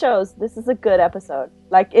that shows this is a good episode.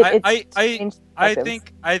 Like I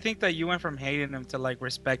think that you went from hating him to like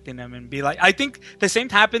respecting him and be like, I think the same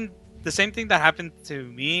thing that happened to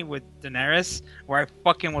me with Daenerys, where I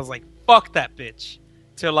fucking was like, fuck that bitch,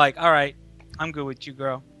 to like, all right, I'm good with you,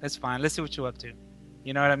 girl. That's fine. Let's see what you're up to.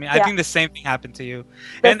 You know what I mean? Yeah. I think the same thing happened to you,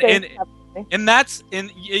 and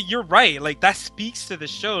you're right. Like that speaks to the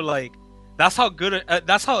show. Like that's how good.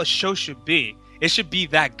 That's how a show should be. It should be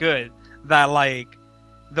that good that like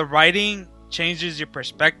the writing changes your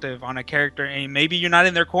perspective on a character, and maybe you're not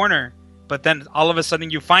in their corner, but then all of a sudden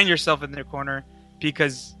you find yourself in their corner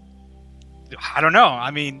because I don't know. I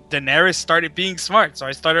mean, Daenerys started being smart, so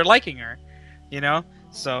I started liking her.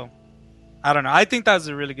 So. I don't know. I think that was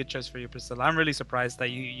a really good choice for you, Priscilla. I'm really surprised that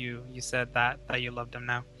you said that you loved him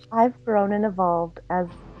now. I've grown and evolved as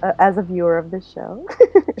a viewer of this show.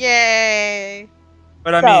 Yay!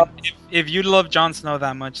 But I mean, if you love Jon Snow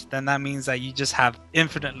that much, then that means that you just have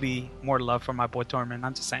infinitely more love for my boy Tormund.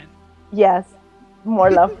 I'm just saying. Yes, more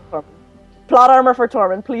love for Tormund. Plot armor for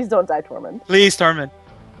Tormund. Please don't die, Tormund. Please, Tormund.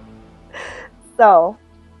 So,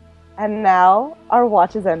 and now our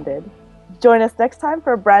watch is ended. Join us next time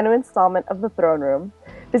for a brand new installment of The Throne Room.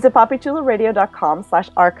 Visit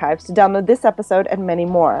poppychularadio.com/archives to download this episode and many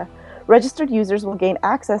more. Registered users will gain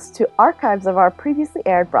access to archives of our previously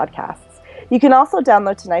aired broadcasts. You can also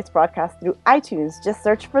download tonight's broadcast through iTunes. Just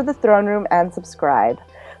search for The Throne Room and subscribe.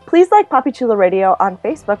 Please like Poppy Chula Radio on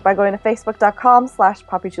Facebook by going to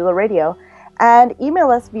facebook.com/poppychularadio and email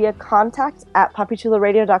us via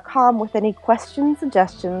contact@poppychularadio.com with any questions,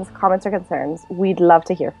 suggestions, comments, or concerns. We'd love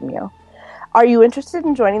to hear from you. Are you interested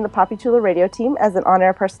in joining the Poppy Chula Radio team as an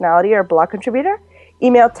on-air personality or blog contributor?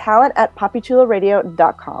 Email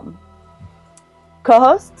talent@poppychularadio.com.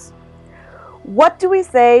 Co-hosts, what do we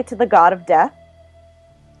say to the god of death?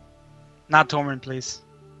 Not Tormund, please.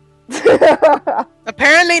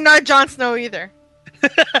 Apparently not Jon Snow either.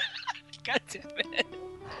 God damn it.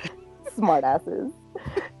 Smartasses.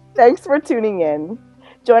 Thanks for tuning in.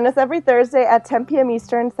 Join us every Thursday at 10 p.m.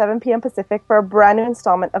 Eastern, 7 p.m. Pacific for a brand new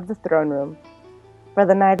installment of The Throne Room. For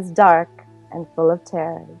the night is dark and full of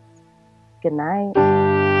terrors. Good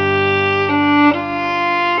night.